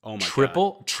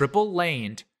triple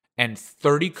laned and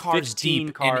 30 cars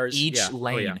deep in each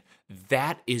lane?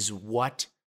 That is what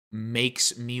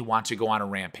makes me want to go on a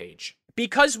rampage.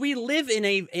 Because we live in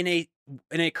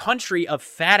a country of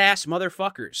fat ass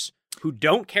motherfuckers who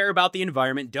don't care about the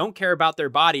environment, don't care about their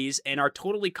bodies, and are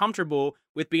totally comfortable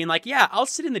with being like, yeah, I'll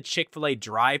sit in the Chick-fil-A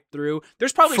drive-thru.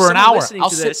 There's probably for an someone hour. listening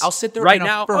to this I'll sit there right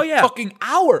now for a fucking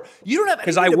hour. You don't have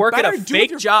because I work at a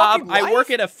fake job. I work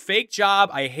at a fake job.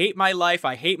 I hate my life.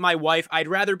 I hate my wife. I'd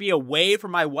rather be away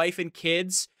from my wife and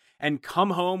kids and come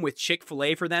home with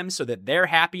Chick-fil-A for them so that they're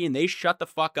happy and they shut the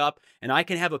fuck up and I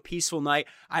can have a peaceful night.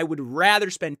 I would rather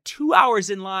spend 2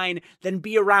 hours in line than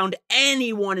be around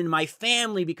anyone in my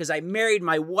family because I married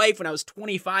my wife when I was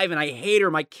 25 and I hate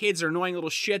her. My kids are annoying little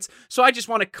shits. So I just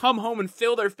want to come home and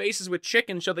fill their faces with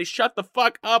chicken so they shut the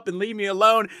fuck up and leave me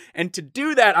alone. And to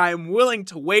do that, I am willing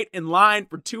to wait in line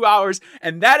for 2 hours.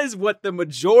 And that is what the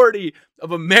majority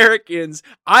of Americans,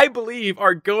 I believe,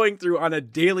 are going through on a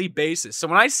daily basis. So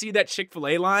when I see that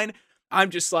Chick-fil-A line, I'm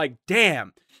just like,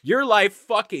 damn, your life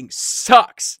fucking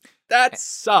sucks. That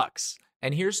sucks.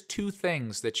 And here's 2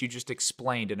 things that you just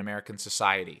explained in American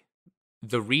society.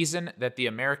 The reason that the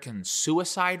American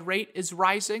suicide rate is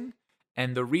rising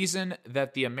and the reason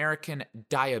that the American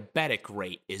diabetic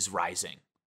rate is rising.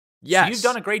 Yes. So you've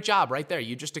done a great job right there.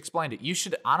 You just explained it. You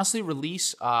should honestly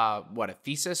release a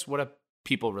thesis? What do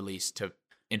people release to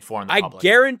inform the public? I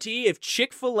guarantee if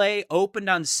Chick-fil-A opened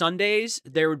on Sundays,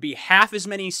 there would be half as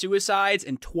many suicides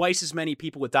and twice as many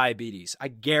people with diabetes. I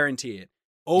guarantee it.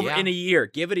 In a year.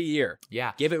 Give it a year.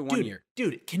 Yeah. Give it 1 year.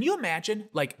 Dude, can you imagine,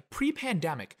 like,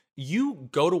 pre-pandemic, you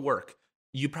go to work,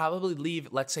 you probably leave,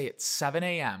 let's say, at 7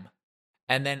 a.m.,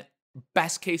 and then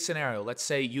best case scenario, let's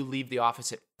say you leave the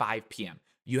office at 5 p.m.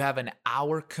 You have an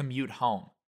hour commute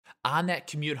home. On that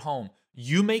commute home,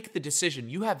 you make the decision.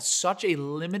 You have such a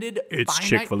limited,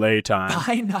 Chick-fil-A time.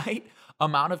 finite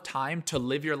amount of time to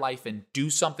live your life and do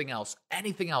something else,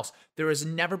 anything else. There has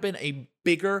never been a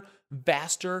bigger,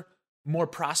 vaster, more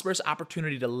prosperous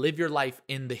opportunity to live your life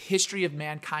in the history of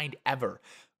mankind ever.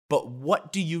 But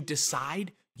what do you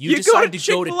decide? You decide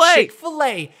to go to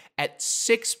Chick-fil-A at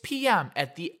 6 p.m.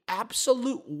 at the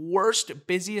absolute worst,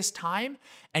 busiest time,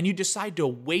 and you decide to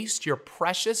waste your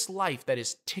precious life that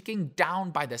is ticking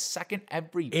down by the second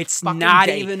every It's fucking not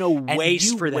day, even a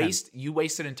waste for them. You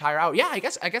waste an entire hour. Yeah, I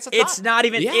guess It's not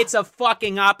even, it's a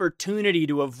fucking opportunity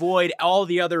to avoid all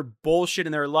the other bullshit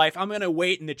in their life. I'm going to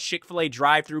wait in the Chick-fil-A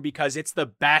drive-thru because it's the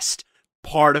best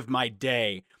part of my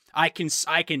day. I can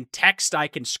text, I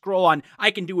can scroll on,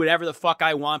 I can do whatever the fuck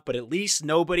I want, but at least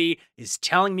nobody is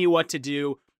telling me what to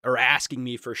do or asking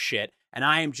me for shit. And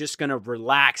I am just going to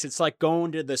relax. It's like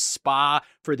going to the spa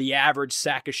for the average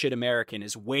sack of shit American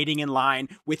is waiting in line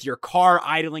with your car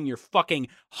idling, your fucking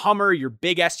Hummer, your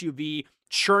big SUV,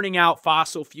 churning out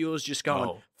fossil fuels, just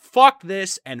going, fuck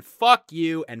this and fuck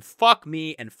you and fuck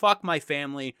me and fuck my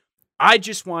family. I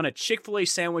just want a Chick-fil-A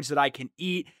sandwich that I can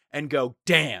eat and go,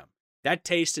 damn. That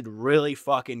tasted really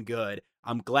fucking good.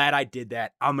 I'm glad I did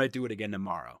that. I'm going to do it again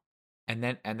tomorrow. And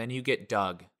then you get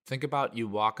Doug. Think about, you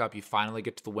walk up, you finally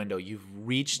get to the window. You've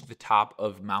reached the top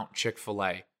of Mount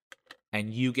Chick-fil-A,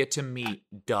 and you get to meet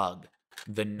Doug,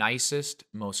 the nicest,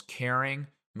 most caring,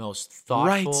 most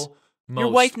thoughtful, most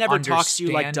Your wife never talks to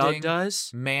you like Doug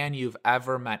does. Man you've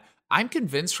ever met. I'm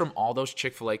convinced from all those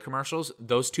Chick-fil-A commercials,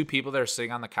 those two people that are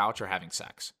sitting on the couch are having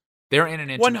sex. They're in an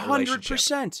intimate 100%.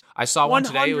 relationship. I saw one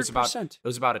today. 100%. It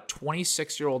was about a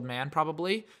 26-year-old man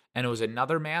probably, and it was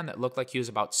another man that looked like he was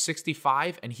about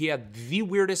 65, and he had the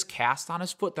weirdest cast on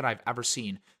his foot that I've ever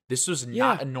seen. This was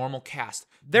not a normal cast.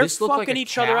 They're fucking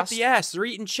each other up the ass. They're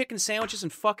eating chicken sandwiches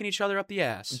and fucking each other up the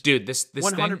ass. Dude, this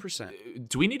 100%. thing,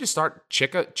 do we need to start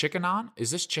chicken on?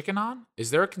 Is this chicken on?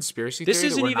 Is there a conspiracy theory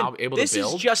that we're now able to build? This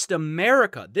is just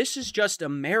America. This is just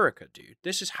America, dude.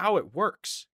 This is how it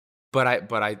works. But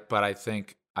I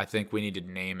think we need to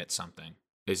name it something.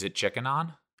 Is it chicken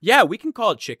on? Yeah, we can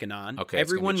call it chicken on. Okay,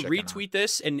 everyone retweet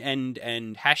this and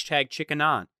hashtag chicken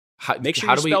on. Make sure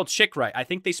you spell chick right. I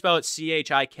think they spell it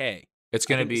CHIK. It's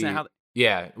gonna be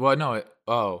Well, no.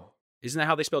 Isn't that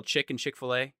how they spell chick in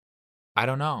Chick-fil-A? I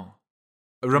don't know.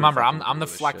 Remember, I'm the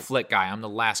flick guy. I'm the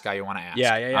last guy you want to ask.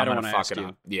 Yeah. I don't want to fuck it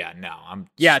up. you. Yeah, no.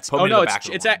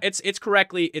 It's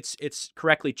correctly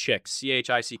chick,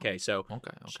 CHICK. So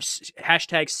okay.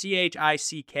 Hashtag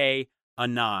CHICK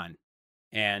anon,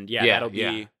 and that'll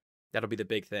be the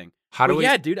big thing.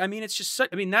 Yeah, dude. I mean, it's just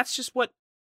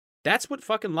that's what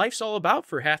fucking life's all about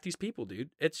for half these people,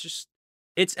 dude.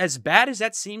 It's as bad as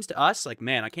that seems to us. Like,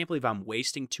 man, I can't believe I'm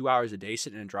wasting 2 hours a day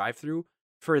sitting in a drive-thru.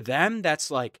 For them, that's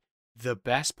like the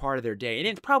best part of their day, and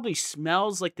it probably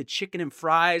smells like the chicken and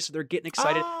fries. So they're getting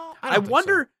excited. I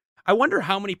wonder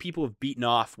how many people have beaten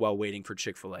off while waiting for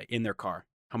Chick-fil-A in their car.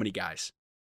 How many guys?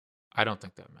 I don't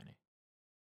think that many.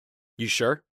 You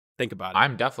sure? Think about it.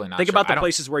 I'm definitely not. Think about the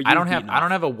places where I don't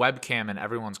have a webcam in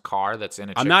everyone's car that's in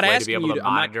a Chick-fil-A to be able to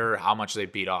monitor how much they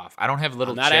beat off. I don't have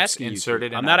little chips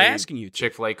inserted in every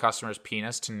Chick-fil-A customer's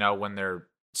penis to know when they're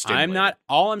stimulated.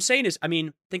 All I'm saying is, I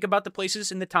mean, think about the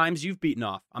places and the times you've beaten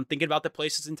off. I'm thinking about the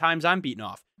places and times I'm beaten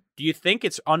off. Do you think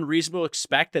it's unreasonable to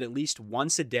expect that at least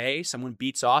once a day someone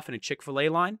beats off in a Chick-fil-A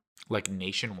line? Like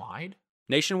nationwide?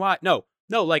 Nationwide? No,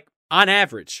 like on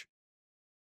average.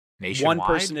 Nationwide? One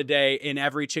person a day in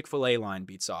every Chick-fil-A line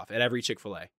beats off at every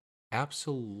Chick-fil-A.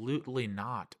 Absolutely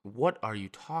not. What are you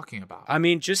talking about? I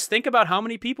mean, just think about how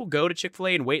many people go to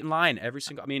Chick-fil-A and wait in line every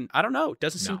single. I mean, I don't know. It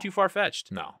doesn't seem too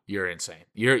far-fetched. No, you're insane.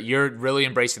 You're really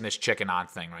embracing this chicken on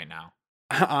thing right now.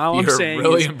 All I'm saying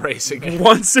really is embracing it.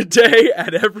 Once a day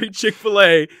at every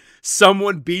Chick-fil-A,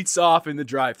 someone beats off in the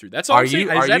drive-thru. That's all I'm saying.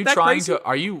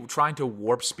 Are you trying to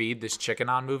warp speed this chicken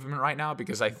on movement right now?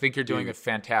 Because I think you're doing a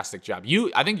fantastic job.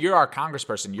 I think you're our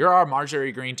congressperson. You're our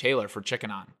Marjorie Greene Taylor for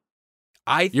chicken on.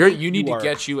 You need to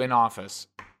get you in office.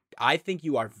 I think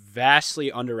you are vastly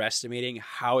underestimating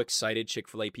how excited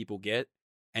Chick-fil-A people get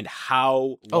and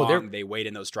how Oh, they're- long they wait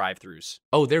in those drive-thrus.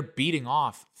 Oh, they're beating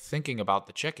off thinking about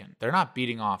the chicken. They're not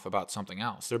beating off about something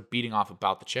else. They're beating off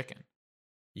about the chicken.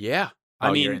 Yeah. Oh,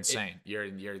 I mean, you're insane.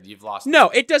 You've lost. No,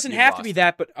 it doesn't You've have to lost be it.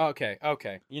 that, but okay.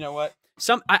 You know what?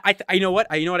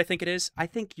 You know what I think it is? I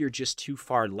think you're just too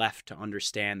far left to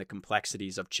understand the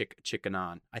complexities of chicken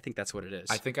on. I think that's what it is.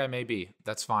 I think I may be.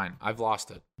 That's fine. I've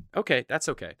lost it. Okay, that's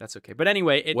okay. But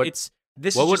anyway, What- it's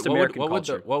this is just American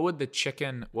culture. What would the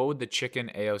chicken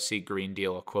AOC green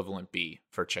deal equivalent be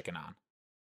for chicken on?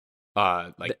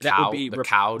 Like That cow, would be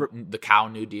the cow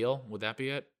new deal. Would that be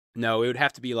it? No, it would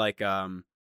have to be like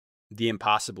the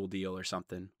Impossible deal or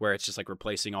something, where it's just like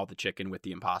replacing all the chicken with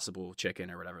the Impossible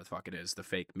chicken or whatever the fuck it is, the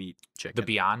fake meat chicken. The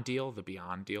Beyond deal. The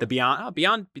Beyond deal. The Beyond.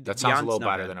 That sounds Beyond's a little not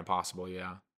better bad. than Impossible.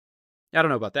 Yeah. I don't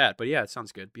know about that, but yeah, it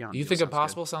sounds good. Beyond. You deal think sounds good.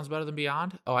 Impossible sounds better than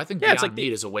Beyond? Oh, I think Yeah, Beyond it's like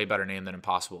Meat is a way better name than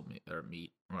Impossible Meat or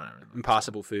Meat. Whatever.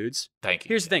 Impossible Foods. Thank you.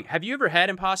 Here's the thing: have you ever had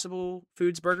Impossible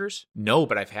Foods burgers? No,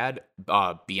 but I've had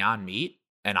Beyond Meat,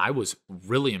 and I was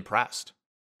really impressed.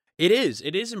 It is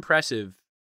impressive.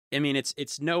 I mean,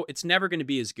 it's never going to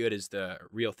be as good as the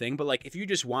real thing, but like if you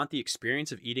just want the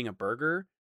experience of eating a burger,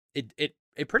 it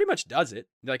pretty much does it.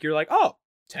 Like you're like, oh,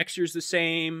 texture's the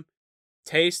same,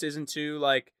 taste isn't too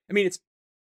like. I mean, it's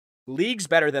leagues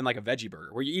better than like a veggie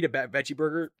burger, where you eat a veggie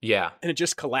burger Yeah. and it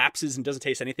just collapses and doesn't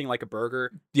taste anything like a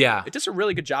burger. Yeah. It does a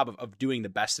really good job of doing the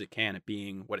best it can at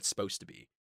being what it's supposed to be.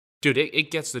 Dude, it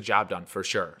gets the job done for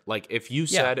sure. Like if you Yeah.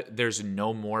 said there's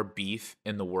no more beef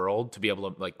in the world to be able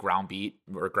to like ground meat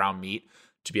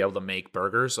to be able to make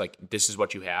burgers, like this is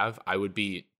what you have, I would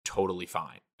be totally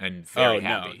fine and very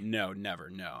happy. No, never.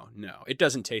 No. It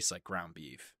doesn't taste like ground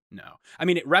beef. No. I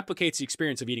mean, it replicates the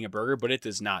experience of eating a burger, but it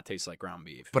does not taste like ground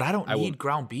beef. But I don't I need will-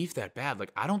 ground beef that bad.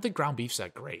 Like I don't think ground beef's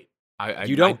that great. I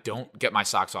You don't? don't get my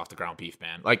socks off the ground beef,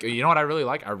 man. Like you know what I really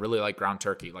like? I really like ground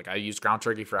turkey. Like I use ground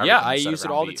turkey for everything. Yeah, I instead of use it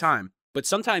ground all beef. the time. But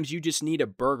sometimes you just need a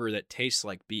burger that tastes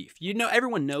like beef. You know,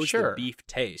 everyone knows Sure. the beef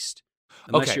taste.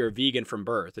 Unless Okay. you're a vegan from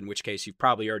birth, in which case you've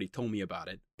probably already told me about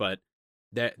it. But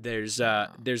there's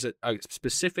a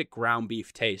specific ground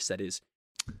beef taste that is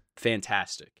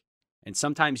fantastic. And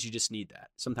sometimes you just need that.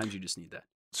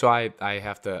 So I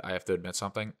have to admit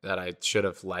something that I should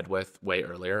have led with way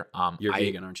earlier. You're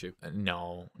vegan, aren't you?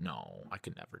 No, I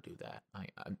could never do that.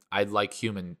 I like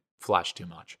human flesh too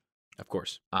much. Of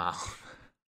course.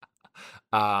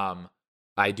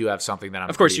 I do have something that I'm.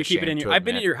 Of course, pretty you keep it in ashamed your. to I've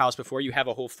been at admit. your house before. You have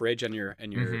a whole fridge on your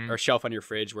Mhm. or shelf on your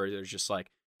fridge where there's just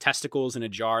like testicles in a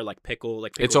jar, like pickled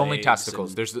It's eggs only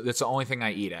testicles. and- That's the only thing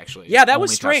I eat actually. Yeah, that Only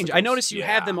was strange. I testicles. noticed you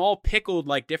had them Yeah. all pickled,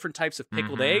 like different types of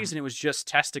pickled Mhm. eggs, and it was just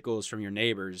testicles from your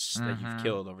neighbors that you've Mhm.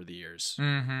 killed over the years.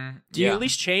 Mm-hmm. Do you at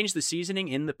least change the seasoning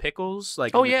in the pickles,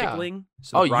 like Oh, in the yeah. pickling?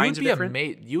 So the you would brines are be different.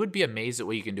 amazed. You would be amazed at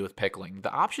what you can do with pickling.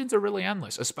 The options are really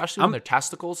endless, especially when I'm- they're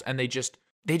testicles and they just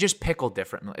pickle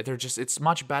differently. It's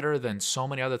much better than so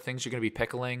many other things you're going to be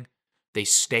pickling. They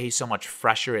stay so much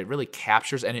fresher. It really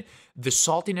captures the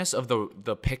saltiness of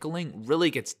the pickling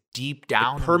really gets deep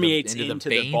down, permeates into into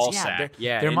the the veins. ball Yeah, sack.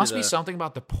 Yeah, there into must be the- something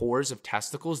about the pores of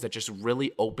testicles that just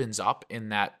really opens up in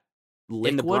that liquid.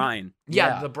 in the brine.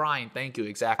 Yeah, the brine. Thank you.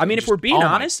 Exactly. I mean, if Just- we're being oh my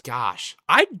honest, gosh.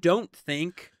 I don't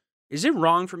think. Is it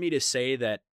wrong for me to say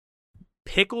that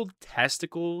pickled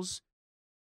testicles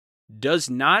does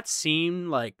not seem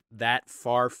like that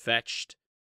far fetched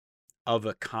of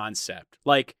a concept?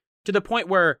 Like to the point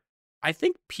where I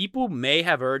think people may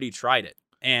have already tried it,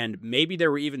 and maybe there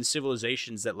were even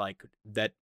civilizations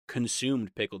that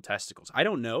consumed pickled testicles. I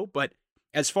don't know, but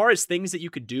as far as things that you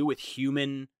could do with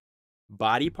human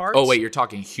body parts. Oh wait, you're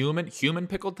talking human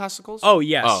pickled testicles? Oh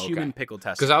yes, Oh, okay. human pickled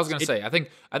testicles. Because I was gonna It- say,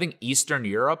 I think Eastern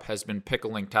Europe has been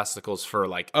pickling testicles for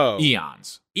like Oh.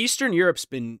 eons. Eastern Europe's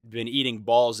been eating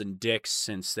balls and dicks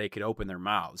since they could open their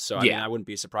mouths. So I mean, Yeah. I wouldn't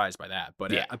be surprised by that.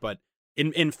 But Yeah. but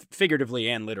in figuratively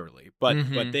and literally. But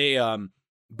Mhm. they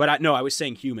I was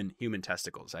saying human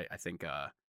testicles. I think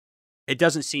it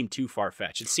doesn't seem too far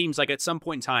fetched. It seems like at some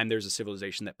point in time there's a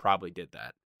civilization that probably did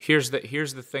that. Here's the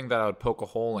thing that I would poke a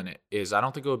hole in it is I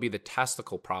don't think it would be the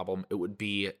testicle problem. It would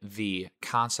be the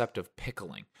concept of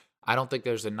pickling. I don't think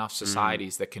there's enough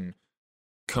societies that can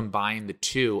combine the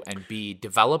two and be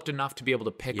developed enough to be able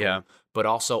to pickle, Yeah. but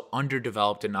also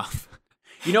underdeveloped enough.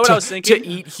 You know what to, I was thinking? to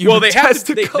eat human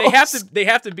testicles. they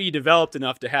have to be developed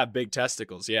enough to have big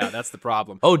testicles. Yeah, that's the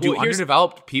problem. Oh, do Well, here's-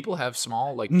 underdeveloped people have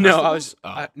small like No, testicles?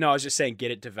 I was just saying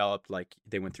get it developed like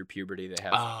they went through puberty. They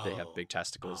have big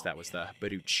testicles. Oh, that was the yeah.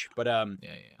 baruch. But yeah.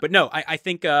 but no, I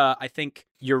think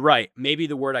You're right. Maybe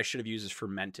the word I should have used is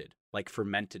fermented, like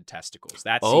fermented testicles.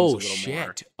 That seems a Oh little shit!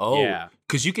 more. Oh, Yeah.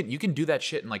 because you can do that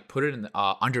shit and like put it in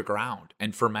underground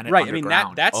and ferment it Right. I mean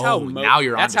underground. that's oh, how now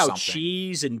you're that's onto how something.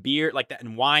 cheese and beer like that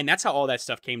and wine. That's how all that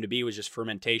stuff came to be, was just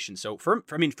fermentation. So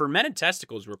fermented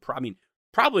testicles were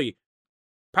probably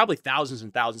thousands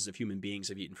and thousands of human beings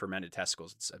have eaten fermented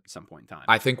testicles at some point in time.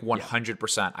 I think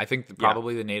 100%. I think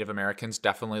probably the Native Americans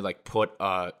definitely like put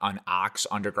an ox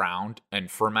underground and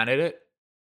fermented it.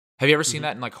 Have you ever seen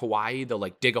that in like Hawaii? They'll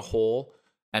like dig a hole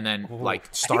and then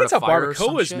like start I think a fire. that's how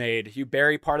barbacoa is made. You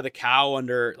bury part of the cow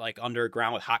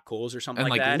underground with hot coals or something and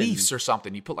like like that. leaves or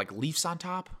something. You put like leaves on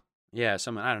top. Yeah,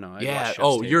 something I don't know. Yeah.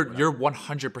 Oh, you're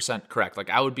 100% correct. Like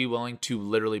I would be willing to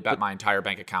literally bet my entire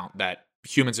bank account that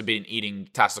humans have been eating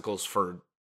testicles for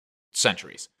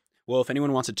centuries. Well, if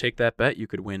anyone wants to take that bet, you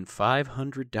could win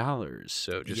 $500.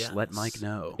 So just let Mike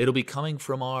know. It'll be coming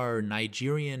from our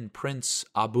Nigerian Prince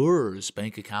Abur's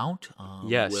bank account.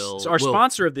 Yes. So our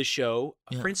sponsor of this show,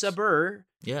 Prince Abur,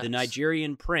 yes. the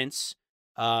Nigerian prince,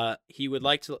 he would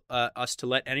like to us to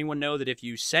let anyone know that if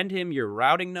you send him your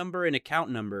routing number and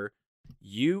account number,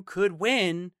 you could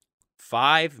win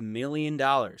 $5 million.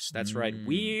 That's right.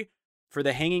 We, for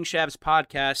the Hanging Shavs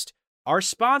podcast, are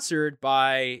sponsored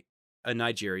by a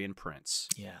Nigerian prince.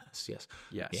 Yes.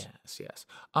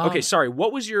 Okay, sorry.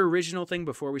 What was your original thing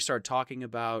before we started talking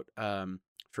about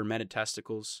fermented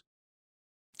testicles?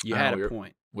 You had a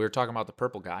point. We were talking about the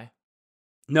purple guy.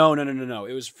 No.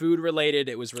 It was food related.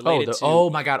 It was related to... Oh,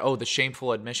 my God. Oh, the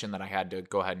shameful admission that I had to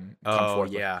go ahead and come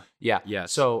forth with. Yeah.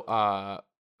 Yes. So,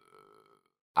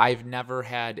 I've never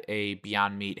had a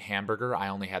Beyond Meat hamburger. I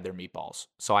only had their meatballs.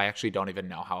 So I actually don't even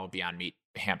know how a Beyond Meat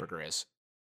hamburger is.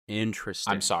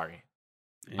 Interesting. I'm sorry.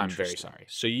 I'm very sorry.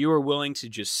 So you were willing to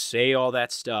just say all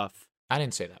that stuff. I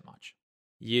didn't say that much.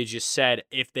 You just said,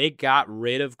 if they got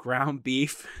rid of ground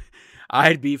beef,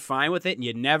 I'd be fine with it, and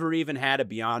you never even had a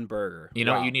Beyond Burger. You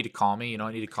know what you need to call me?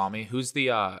 Who's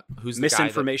the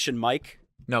Misinformation Mike?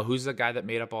 No, who's the guy that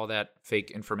made up all that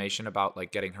fake information about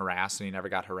like getting harassed and he never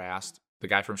got harassed? The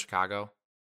guy from Chicago?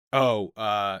 Oh,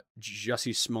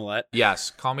 Jussie Smollett. Yes,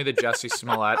 call me the Jussie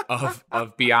Smollett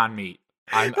of Beyond Meat.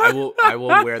 I will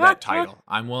wear that title.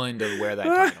 I'm willing to wear that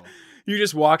title. You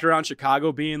just walked around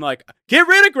Chicago being like, get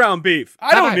rid of ground beef.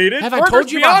 I don't need it. Have I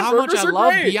told you about how much I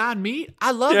love great. Beyond Meat?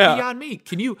 I love Beyond Meat.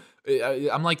 Can you...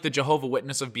 I'm like the Jehovah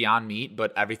Witness of Beyond Meat,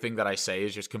 but everything that I say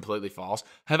is just completely false.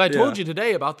 Have I told you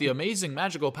today about the amazing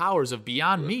magical powers of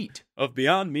Beyond Meat? Of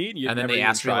Beyond Meat? And then they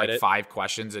ask me like 5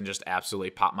 questions and just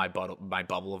absolutely pop my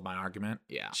bubble of my argument.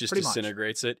 Yeah, just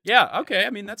disintegrates it. Yeah, okay.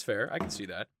 I mean, that's fair. I can see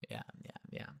that. Yeah.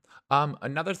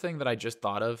 Another thing that I just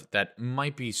thought of that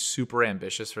might be super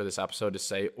ambitious for this episode to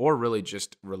say, or really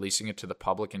just releasing it to the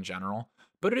public in general,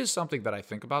 but it is something that I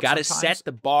think about sometimes. Got to set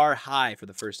the bar high for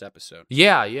the first episode.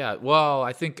 Yeah. Well,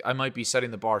 I think I might be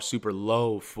setting the bar super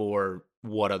low for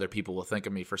what other people will think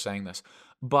of me for saying this.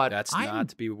 But that's not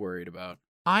to be worried about.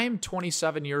 I'm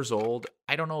 27 years old.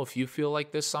 I don't know if you feel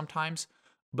like this sometimes,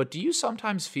 but do you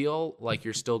sometimes feel like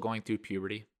you're still going through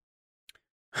puberty?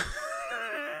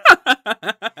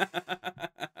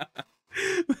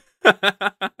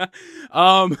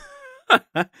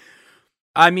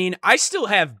 I mean, I still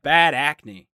have bad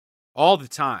acne all the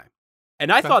time.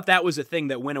 And I thought that was a thing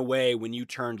that went away when you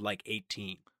turned like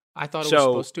 18. I thought it was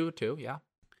supposed to too, yeah.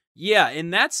 Yeah,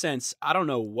 in that sense, I don't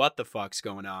know what the fuck's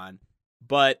going on.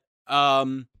 But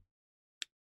beyond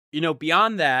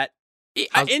that,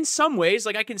 in some ways,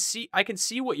 like I can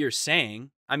see what you're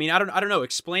saying. I mean, I don't know.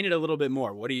 Explain it a little bit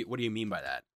more. What do you mean by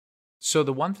that? So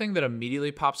the one thing that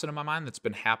immediately pops into my mind that's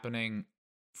been happening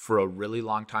for a really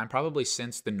long time, probably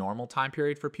since the normal time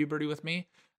period for puberty with me,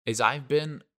 is I've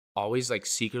been always like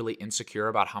secretly insecure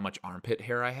about how much armpit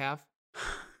hair I have.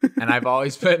 And I've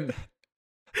always been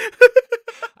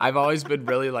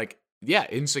really like,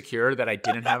 insecure that I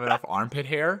didn't have enough armpit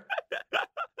hair.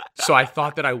 So I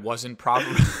thought that I wasn't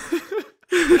properly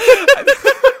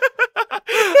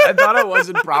I thought I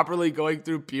wasn't properly going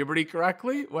through puberty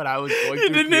correctly when I was going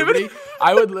through puberty.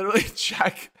 I would literally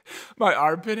check my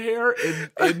armpit hair in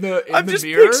the I'm just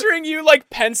mirror. Picturing you like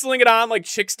penciling it on like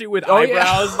chicks do with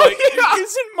eyebrows, like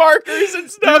using markers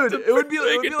and stuff. Dude, it would be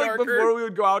like before we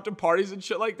would go out to parties and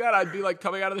shit like that. I'd be like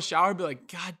coming out of the shower and be like,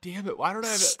 God damn it, why don't I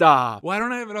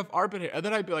have enough armpit hair? And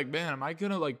then I'd be like, man, am I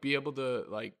gonna like be able to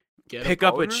like pick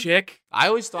up a chick? I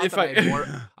always thought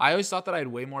I always thought that I had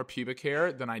way more pubic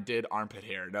hair than I did armpit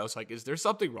hair. And I was like, is there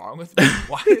something wrong with me?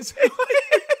 Why is it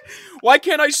Why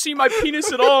can't I see my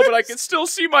penis at all, but I can still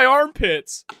see my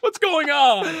armpits? What's going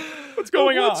on? What's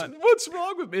going on? What's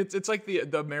wrong with me? It's like the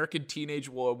American Teenage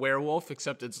Werewolf,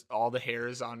 except it's all the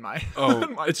hairs on my. Oh,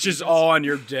 on my it's just penis. all on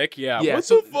your dick. Yeah. Yeah, What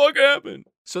so- the fuck happened?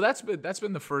 So that's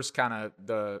been the first kind of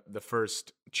the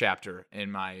first chapter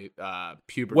in my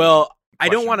puberty. Well, I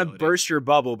don't want to questionability. burst your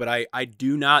bubble, but I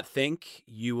do not think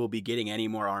you will be getting any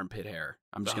more armpit hair.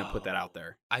 I'm just gonna put that out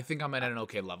there. I think I'm at an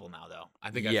okay level now, though.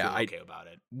 I think Yeah, I feel okay about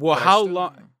it. Well, But I how still-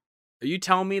 long? Are you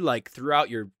telling me like throughout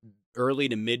your early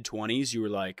to mid 20s, you were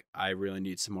like, I really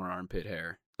need some more armpit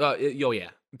hair? Oh yeah.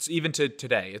 It's even to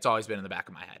today. It's always been in the back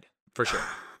of my head for sure.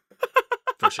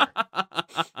 For sure.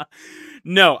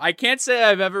 No, I can't say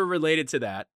I've ever related to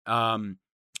that.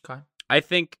 Okay. I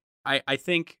think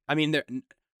I mean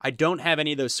I don't have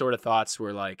any of those sort of thoughts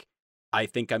where like I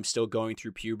think I'm still going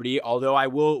through puberty, although I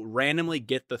will randomly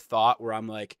get the thought where I'm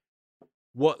like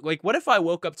what if I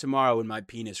woke up tomorrow and my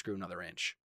penis grew another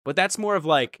inch? But that's more of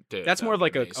like Dude, that's more of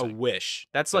that'd like be a amazing. wish.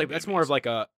 That's That'd like be that's more of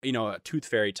amazing. like a tooth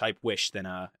fairy type wish than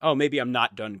maybe I'm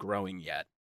not done growing yet.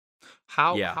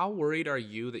 Yeah. How worried are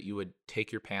you that you would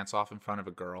take your pants off in front of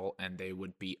a girl and they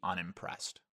would be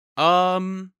unimpressed?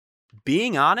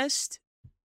 Being honest,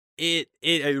 it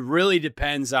really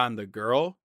depends on the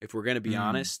girl, if we're gonna be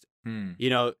honest. You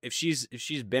know, if she's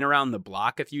been around the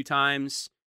block a few times,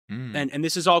 and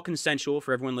this is all consensual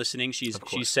for everyone listening. She Of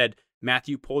course. said,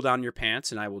 Matthew, pull down your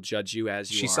pants and I will judge you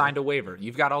as you She are. signed a waiver.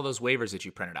 You've got all those waivers that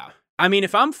you printed out. I mean,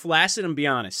 if I'm flaccid, I'm be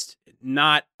honest,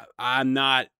 I'm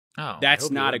not. Oh, That's I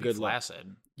hope you not wouldn't a be good look.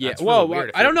 flaccid. Yeah, That's well, really weird.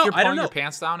 If I don't you're- know. If you're I don't pulling your know.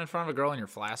 pants down in front of a girl and you're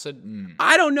flaccid.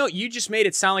 I don't know. You just made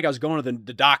it sound like I was going to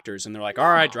the doctors and they're like, all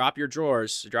right, drop your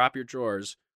drawers,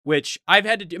 which I've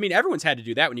had to do. I mean, everyone's had to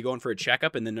do that when you go in for a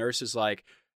checkup and the nurse is like,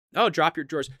 oh, drop your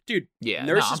drawers. Dude, Yeah,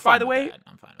 nurses, I'm by fine the with way, that.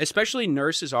 I'm fine with especially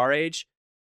nurses our age,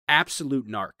 absolute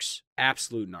narcs.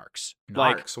 that.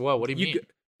 Like, Narcs. Whoa, what do you mean?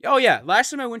 oh yeah,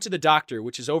 last time I went to the doctor,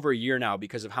 which is over a year now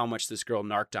because of how much this girl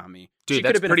narked on me. Dude, She could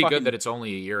that's have been pretty fucking, good that it's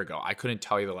only a year ago. I couldn't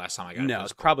tell you the last time I got a No, it's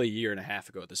physical. probably a year and a half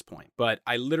ago at this point. But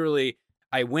I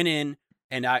went in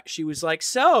and she was like,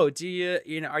 so do you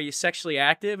are you sexually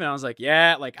active? And I was like,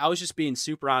 yeah. Like I was just being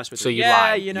super honest with So her. you Yeah,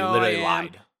 lied. you know, you literally I am.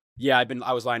 lied. Yeah,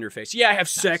 I was lying to her face. Yeah, I have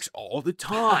sex all the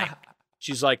time.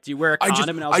 She's like, do you wear a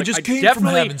condom? And I was like, I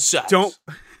definitely sex. don't.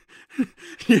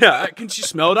 Yeah, can she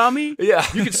smell it on me? Yeah.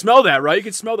 You can smell that, right? You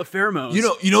can smell the pheromones. You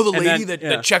know the And lady then-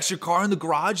 that checks your car in the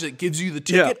garage that gives you the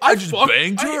ticket? Yeah, I just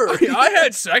banged her. I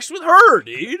had sex with her,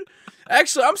 dude.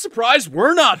 Actually, I'm surprised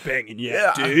we're not banging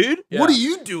yet, Yeah. dude. What are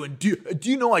you doing? Do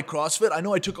you know I CrossFit? I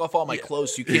know I took off all my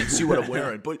clothes so you can't see what I'm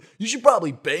wearing, but you should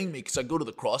probably bang me because I go to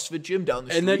the CrossFit gym down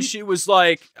the street. And then she was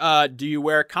like, do you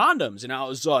wear condoms? And I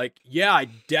was like, yeah, I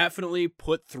definitely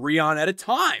put 3 on at a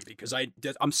time because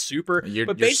I'm super. You're,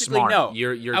 but you're basically, smart. no.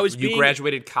 You I was being,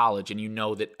 graduated college and you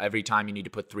know that every time you need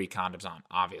to put 3 condoms on,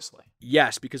 obviously.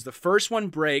 Yes, because the first one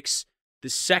breaks. The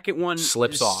second one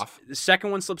Slips off. The second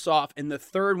one slips off, and the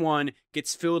third one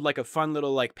gets filled like a fun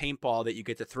little like paintball that you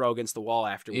get to throw against the wall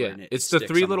afterward. Yeah, and it it's the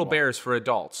sticks 3 on little wall. bears for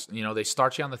adults. You know, they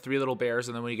start you on the 3 little bears,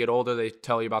 and then when you get older, they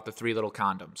tell you about the 3 little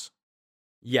condoms.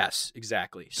 Yes,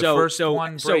 exactly. The first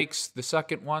one breaks, the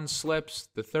second one slips,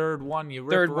 the third one you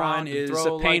rip Third around one and is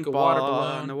throw a like paintball a water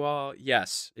on the balloon. wall.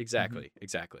 Yes, exactly,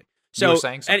 exactly. You were So,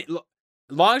 saying something.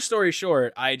 long story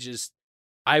short,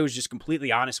 I was just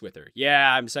completely honest with her.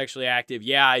 Yeah, I'm sexually active.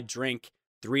 Yeah, I drink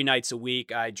 3 nights a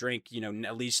week. I drink,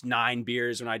 at least 9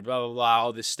 beers when I blah, blah, blah,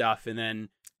 all this stuff. And then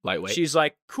Lightweight. she's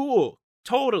like, cool,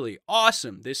 totally,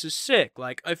 awesome. This is sick.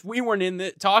 Like, if we weren't in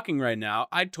the talking right now,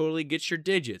 I'd totally get your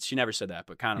digits. She never said that,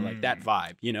 but kind of like that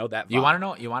vibe, that vibe. You want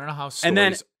to know how stories... And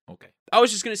then- okay. I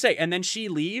was just going to say, and then she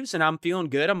leaves and I'm feeling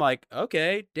good. I'm like,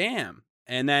 okay, damn.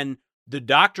 And then the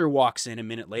doctor walks in a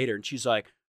minute later and she's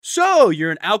like, so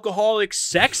you're an alcoholic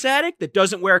sex addict that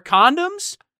doesn't wear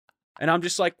condoms? And I'm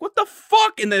just like, what the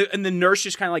fuck? And the nurse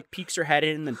just kind of like peeks her head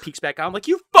in and then peeks back out. I'm like,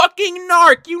 you fucking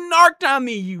narc. You narked on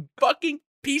me, you fucking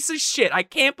piece of shit. I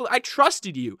can't believe I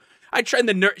trusted you. And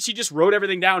the nurse, she just wrote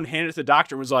everything down and handed it to the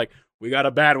doctor and was like, we got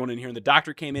a bad one in here. And the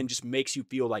doctor came in and just makes you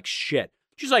feel like shit.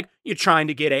 She's like, you trying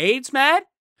to get AIDS, Matt?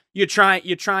 You're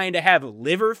trying to have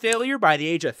liver failure by the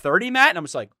age of 30, Matt? And I'm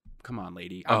just like, come on,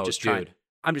 lady. I'm just trying. Dude.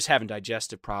 I'm just having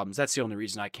digestive problems. That's the only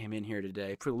reason I came in here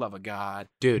today. For the love of God.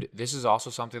 Dude, this is also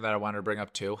something that I wanted to bring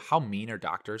up too. How mean are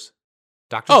doctors?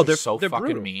 Doctors are so they're fucking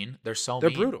brutal. mean. They're They're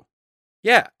mean. brutal.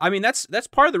 Yeah, I mean that's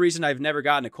part of the reason I've never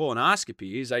gotten a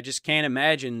colonoscopy is I just can't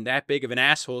imagine that big of an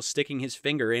asshole sticking his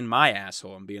finger in my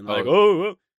asshole and being like,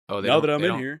 Oh, now they that don't- I'm they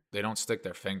in don't- here. They don't stick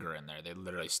their finger in there. They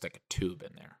literally stick a tube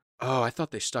in there. Oh, I thought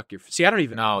they stuck your. See, I don't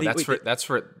even. No, wait,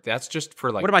 that's just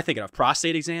for like. What am I thinking of?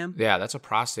 Prostate exam? Yeah, that's a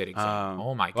prostate exam.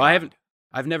 Oh my god. Well,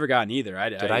 I've never gotten either.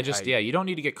 Yeah, you don't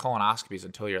need to get colonoscopies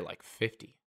until you're like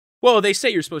 50. Well, they say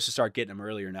you're supposed to start getting them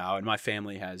earlier now, and my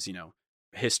family has,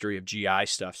 history of GI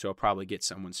stuff, so I'll probably get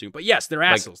someone soon. But yes, they're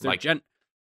assholes.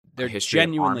 They're history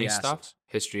genuinely of Army assholes. stuff,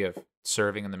 history of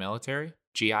serving in the military,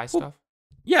 GI stuff.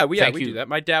 Yeah, we do that.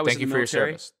 My dad was in the military. Thank you for your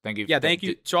service. Thank you. Yeah, thank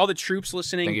you to all the troops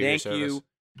listening. Thank you.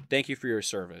 Thank you for your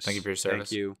service. Thank you for your service.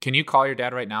 Thank you. Can you call your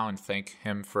dad right now and thank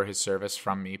him for his service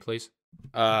from me, please?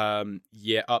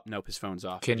 Yeah. Oh, nope. His phone's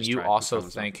off. Can you also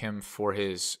thank him for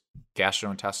his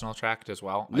gastrointestinal tract as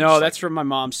well? No, that's from my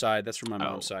mom's side. That's from my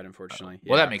mom's side, unfortunately.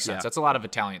 Well, that makes sense. That's a lot of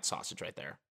Italian sausage right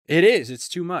there. It is. It's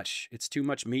too much. It's too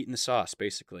much meat in the sauce,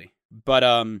 basically. But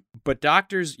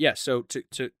doctors, yeah. So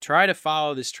to try to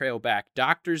follow this trail back,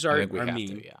 doctors are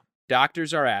mean.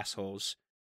 Doctors are assholes.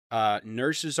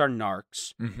 Nurses are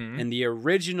narcs. Mm-hmm. And the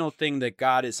original thing that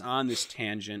got us on this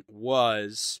tangent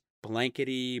was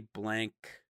blankety blank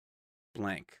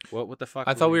blank. What the fuck?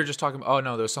 I thought we were just talking. Oh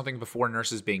no, there was something before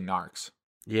nurses being narcs.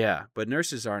 Yeah, but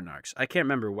nurses are narcs. I can't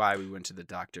remember why we went to the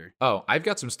doctor. Oh, I've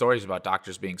got some stories about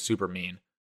doctors being super mean.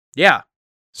 Yeah.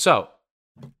 So,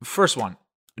 first one,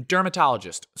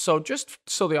 dermatologist. So just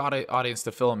so the audience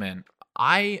to fill them in,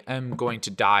 I am going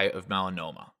to die of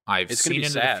melanoma. I've seen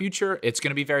into the future. It's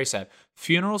going to be very sad.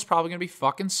 Funeral's probably going to be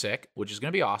fucking sick, which is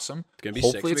going to be awesome. It's going to be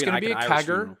Hopefully sick. It's going to be a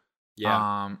kegger.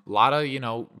 Yeah. A lot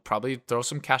of, probably throw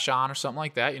some cash on or something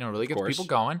like that, really get the people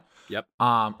going. Yep.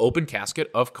 Open casket,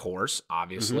 of course,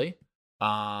 obviously.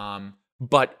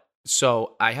 But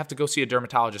so I have to go see a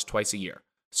dermatologist twice a year.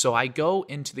 So I go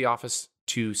into the office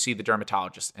to see the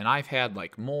dermatologist, and I've had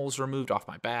like moles removed off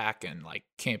my back and like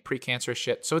precancerous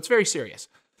shit. So it's very serious.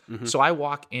 Mm-hmm. So I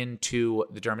walk into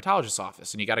the dermatologist's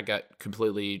office, and you got to get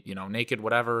completely, naked,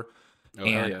 whatever. Oh,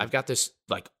 and I've got this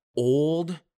like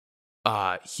old,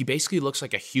 he basically looks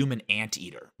like a human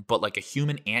anteater, but like a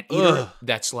human anteater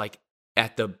that's like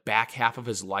at the back half of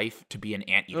his life to be an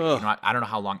anteater. I don't know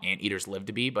how long anteaters live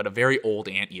to be, but a very old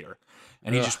anteater.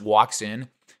 And he just walks in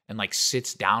and like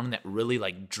sits down in that really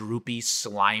like droopy,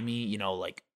 slimy,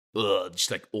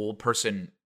 just like old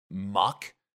person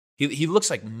muck. He looks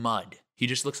like mud. He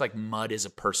just looks like mud as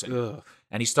a person.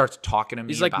 And he starts talking to me.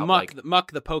 He's like about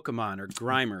Muck the Pokemon or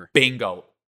Grimer. Bingo.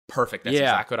 Perfect. That's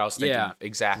exactly what I was thinking of.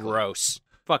 Exactly. Gross.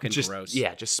 Fucking just, gross.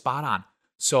 Yeah, just spot on.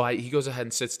 So he goes ahead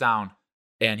and sits down,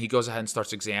 and he goes ahead and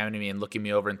starts examining me and looking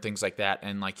me over and things like that.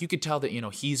 And like you could tell that,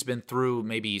 he's been through,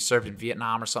 maybe he served in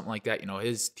Vietnam or something like that.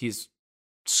 His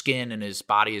skin and his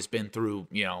body has been through,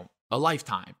 a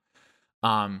lifetime.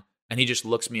 And he just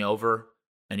looks me over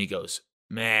and he goes,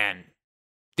 "Man,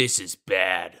 this is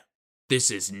bad.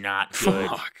 This is not good.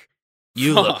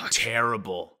 You look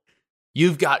terrible.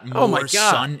 You've got more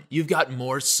You've got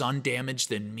more sun damage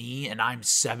than me, and I'm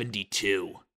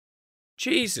 72.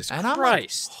 Jesus and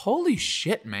Christ. I'm like, holy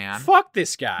shit, man. Fuck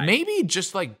this guy. Maybe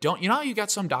just like don't, how you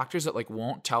got some doctors that like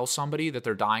won't tell somebody that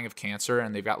they're dying of cancer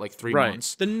and they've got like 3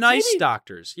 months. The nice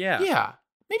doctors. Yeah. Yeah.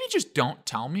 Maybe just don't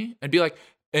tell me and be like,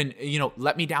 and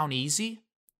let me down easy.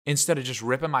 Instead of just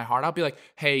ripping my heart out, be like,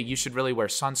 hey, you should really wear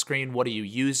sunscreen. What are you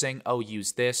using? Oh,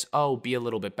 use this. Oh, be a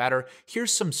little bit better.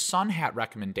 Here's some sun hat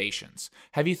recommendations.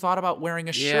 Have you thought about wearing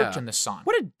a shirt in the sun?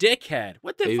 What a dickhead.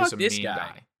 What the fuck this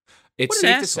guy? It's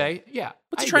safe to say, yeah.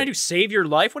 What's he trying to do, save your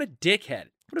life? What a dickhead.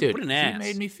 What an ass. He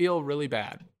made me feel really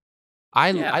bad.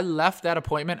 I left that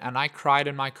appointment and I cried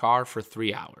in my car for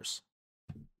 3 hours.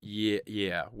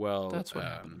 Yeah. Well, that's what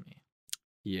happened to me.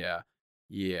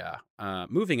 Yeah.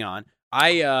 Moving on.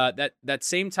 That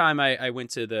same time I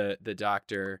went to the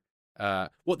doctor. That's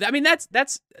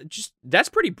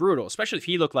pretty brutal, especially if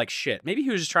he looked like shit. Maybe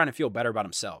he was just trying to feel better about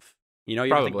himself. You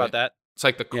ever think about that? It's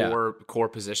like the core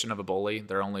position of a bully.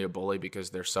 They're only a bully because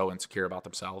they're so insecure about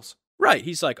themselves. Right.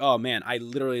 He's like, oh man, I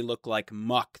literally look like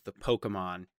Muck the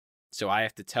Pokemon, so I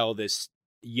have to tell this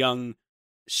young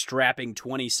strapping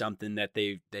 20-something that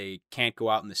they can't go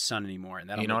out in the sun anymore, and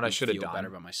that'll make me feel better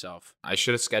about myself. I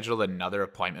should have scheduled another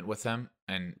appointment with him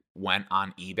and went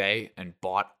on eBay and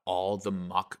bought all the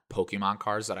Muck Pokemon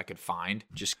cards that I could find.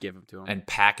 Just give them to him and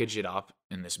package it up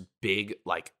in this big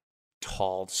like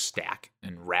tall stack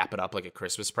and wrap it up like a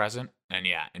Christmas present, and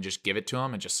just give it to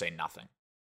him and just say nothing.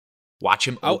 Watch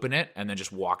him open it and then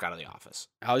just walk out of the office.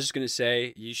 I was just gonna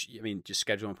say, just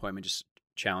schedule an appointment, just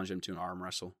challenge him to an arm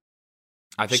wrestle.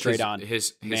 I think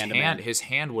his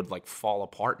hand would like fall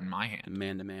apart in my hand.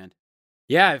 Man to man.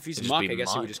 Yeah, if he's Muck, I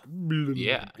guess he would just.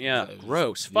 Yeah.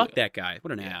 Gross. Fuck that guy.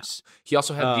 What an ass. He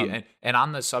also had and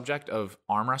on the subject of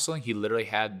arm wrestling, he literally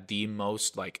had the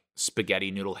most like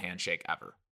spaghetti noodle handshake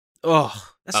ever. Oh,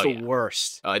 that's Oh, the yeah.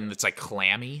 worst. And it's like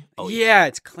clammy. Oh, yeah,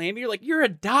 it's clammy. You're like, you're a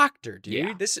doctor, dude.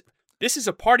 Yeah. This is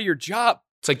a part of your job.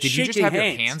 It's like, did you just Shaking have your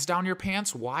hands. hands down your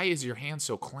pants? Why is your hand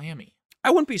so clammy?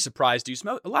 I wouldn't be surprised, dude.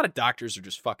 A lot of doctors are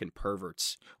just fucking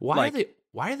perverts. Why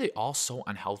are they all so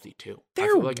unhealthy too?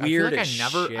 They're I feel weird like as I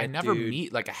shit, never dude.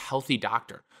 meet like a healthy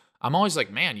doctor. I'm always like,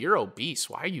 man, you're obese.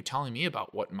 Why are you telling me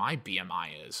about what my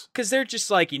BMI is? Because they're just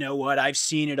like, you know what? I've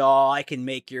seen it all. I can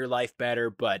make your life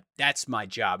better, but that's my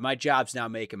job. My job's now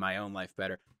making my own life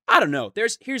better. I don't know.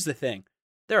 Here's the thing.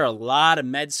 There are a lot of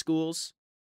med schools,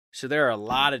 so there are a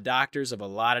lot of doctors of a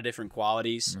lot of different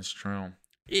qualities. That's true.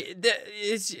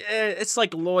 It's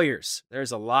like lawyers.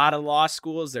 There's a lot of law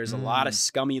schools. There's a lot of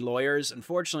scummy lawyers.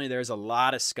 Unfortunately, there's a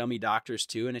lot of scummy doctors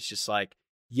too, and it's just like,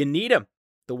 you need them.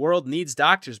 The world needs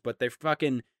doctors, but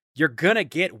you're gonna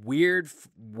get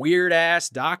weird ass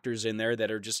doctors in there that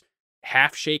are just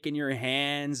half shaking your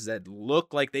hands, that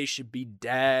look like they should be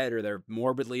dead, or they're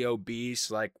morbidly obese.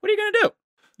 Like, what are you gonna do?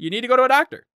 You need to go to a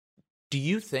doctor. Do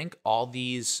you think all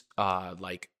these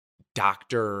like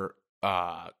doctor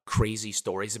crazy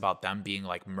stories about them being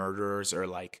like murderers or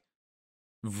like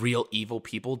real evil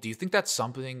people, do you think that's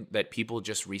something that people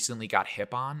just recently got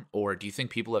hip on, or do you think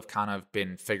people have kind of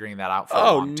been figuring that out for a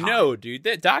long time? No, dude.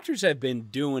 The doctors have been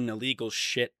doing illegal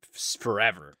shit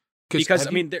forever. Because,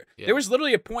 I mean, there was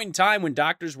literally a point in time when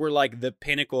doctors were like the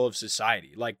pinnacle of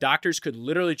society. Like, doctors could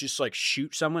literally just like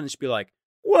shoot someone and just be like,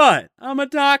 what? I'm a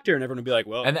doctor. And everyone would be like,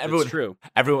 well, And that's true.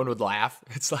 Everyone would laugh.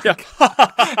 It's like,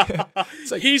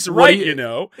 It's like, he's right, you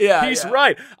know. Yeah, he's yeah.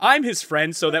 right. I'm his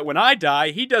friend so that when I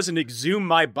die, he doesn't exhume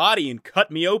my body and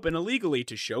cut me open illegally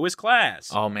to show his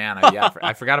class. oh man,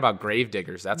 I forgot about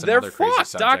gravediggers. That's They're another crazy fucked.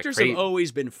 subject. Doctors have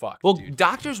always been fucked, Well, dude.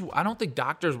 doctors, I don't think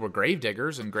doctors were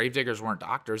gravediggers, and gravediggers weren't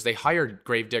doctors. They hired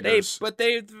gravediggers.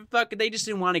 They just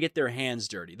didn't want to get their hands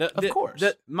dirty. Of course.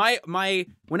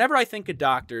 Whenever I think of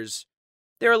doctors,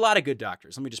 there are a lot of good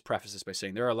doctors. Let me just preface this by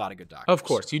saying there are a lot of good doctors. Of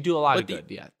course, you do a lot of But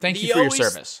good. Yeah, thank you for your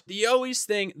service.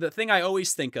 The thing I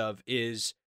always think of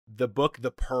is the book The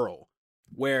Pearl,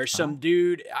 where some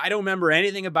dude, I don't remember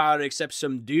anything about it except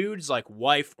some dude's like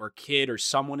wife or kid or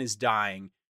someone is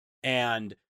dying,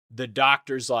 and the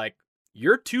doctor's like,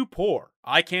 "You're too poor.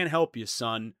 I can't help you,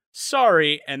 son.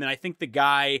 Sorry." And then I think the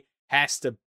guy has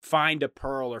to find a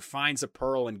pearl or finds a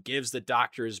pearl and gives the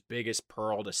doctor his biggest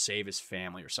pearl to save his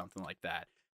family or something like that.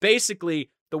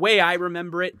 Basically, the way I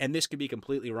remember it, and this could be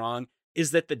completely wrong, is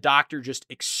that the doctor just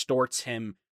extorts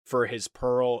him for his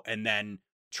pearl and then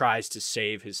tries to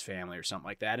save his family or something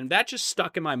like that. And that just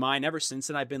stuck in my mind ever since.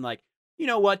 And I've been like, you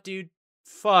know what, dude?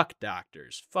 Fuck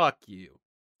doctors. Fuck you.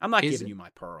 I'm not giving you my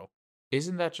pearl.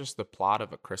 Isn't that just the plot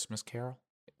of A Christmas Carol?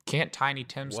 Can't Tiny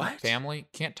Tim's family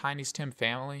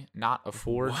not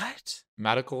afford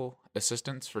medical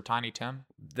assistance for Tiny Tim?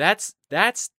 That's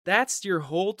your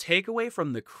whole takeaway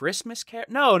from the Christmas Carol?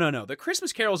 No. The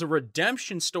Christmas Carol is a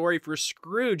redemption story for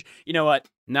Scrooge. You know what?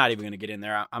 Not even going to get in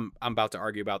there. I'm about to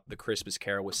argue about the Christmas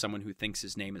Carol with someone who thinks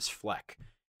his name is Fleck.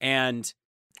 And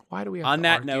why do we have on to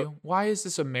that argue? note, why is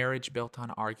this a marriage built on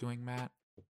arguing, Matt?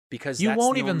 Because you that's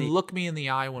won't the even only... look me in the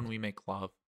eye when we make love.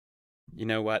 You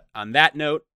know what? On that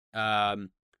note,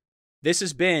 this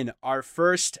has been our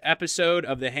first episode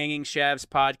of the Hanging Shavs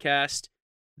podcast.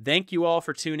 Thank you all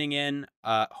for tuning in.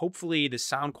 Hopefully the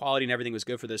sound quality and everything was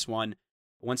good for this one.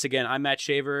 Once again, I'm Matt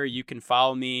Shaver. You can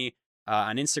follow me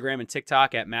on Instagram and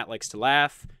TikTok at Matt Likes to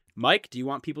Laugh. Mike, do you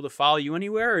want people to follow you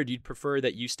anywhere, or do you prefer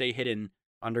that you stay hidden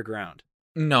underground?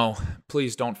 No,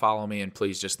 please don't follow me, and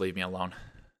please just leave me alone.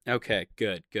 Okay,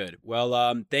 good.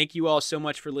 Well, thank you all so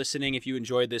much for listening. If you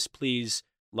enjoyed this, please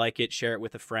like it, share it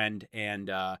with a friend, and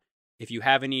if you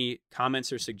have any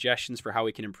comments or suggestions for how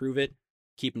we can improve it,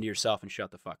 keep them to yourself and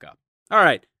shut the fuck up. All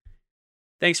right.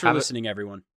 Thanks for listening,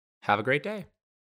 everyone. Have a great day.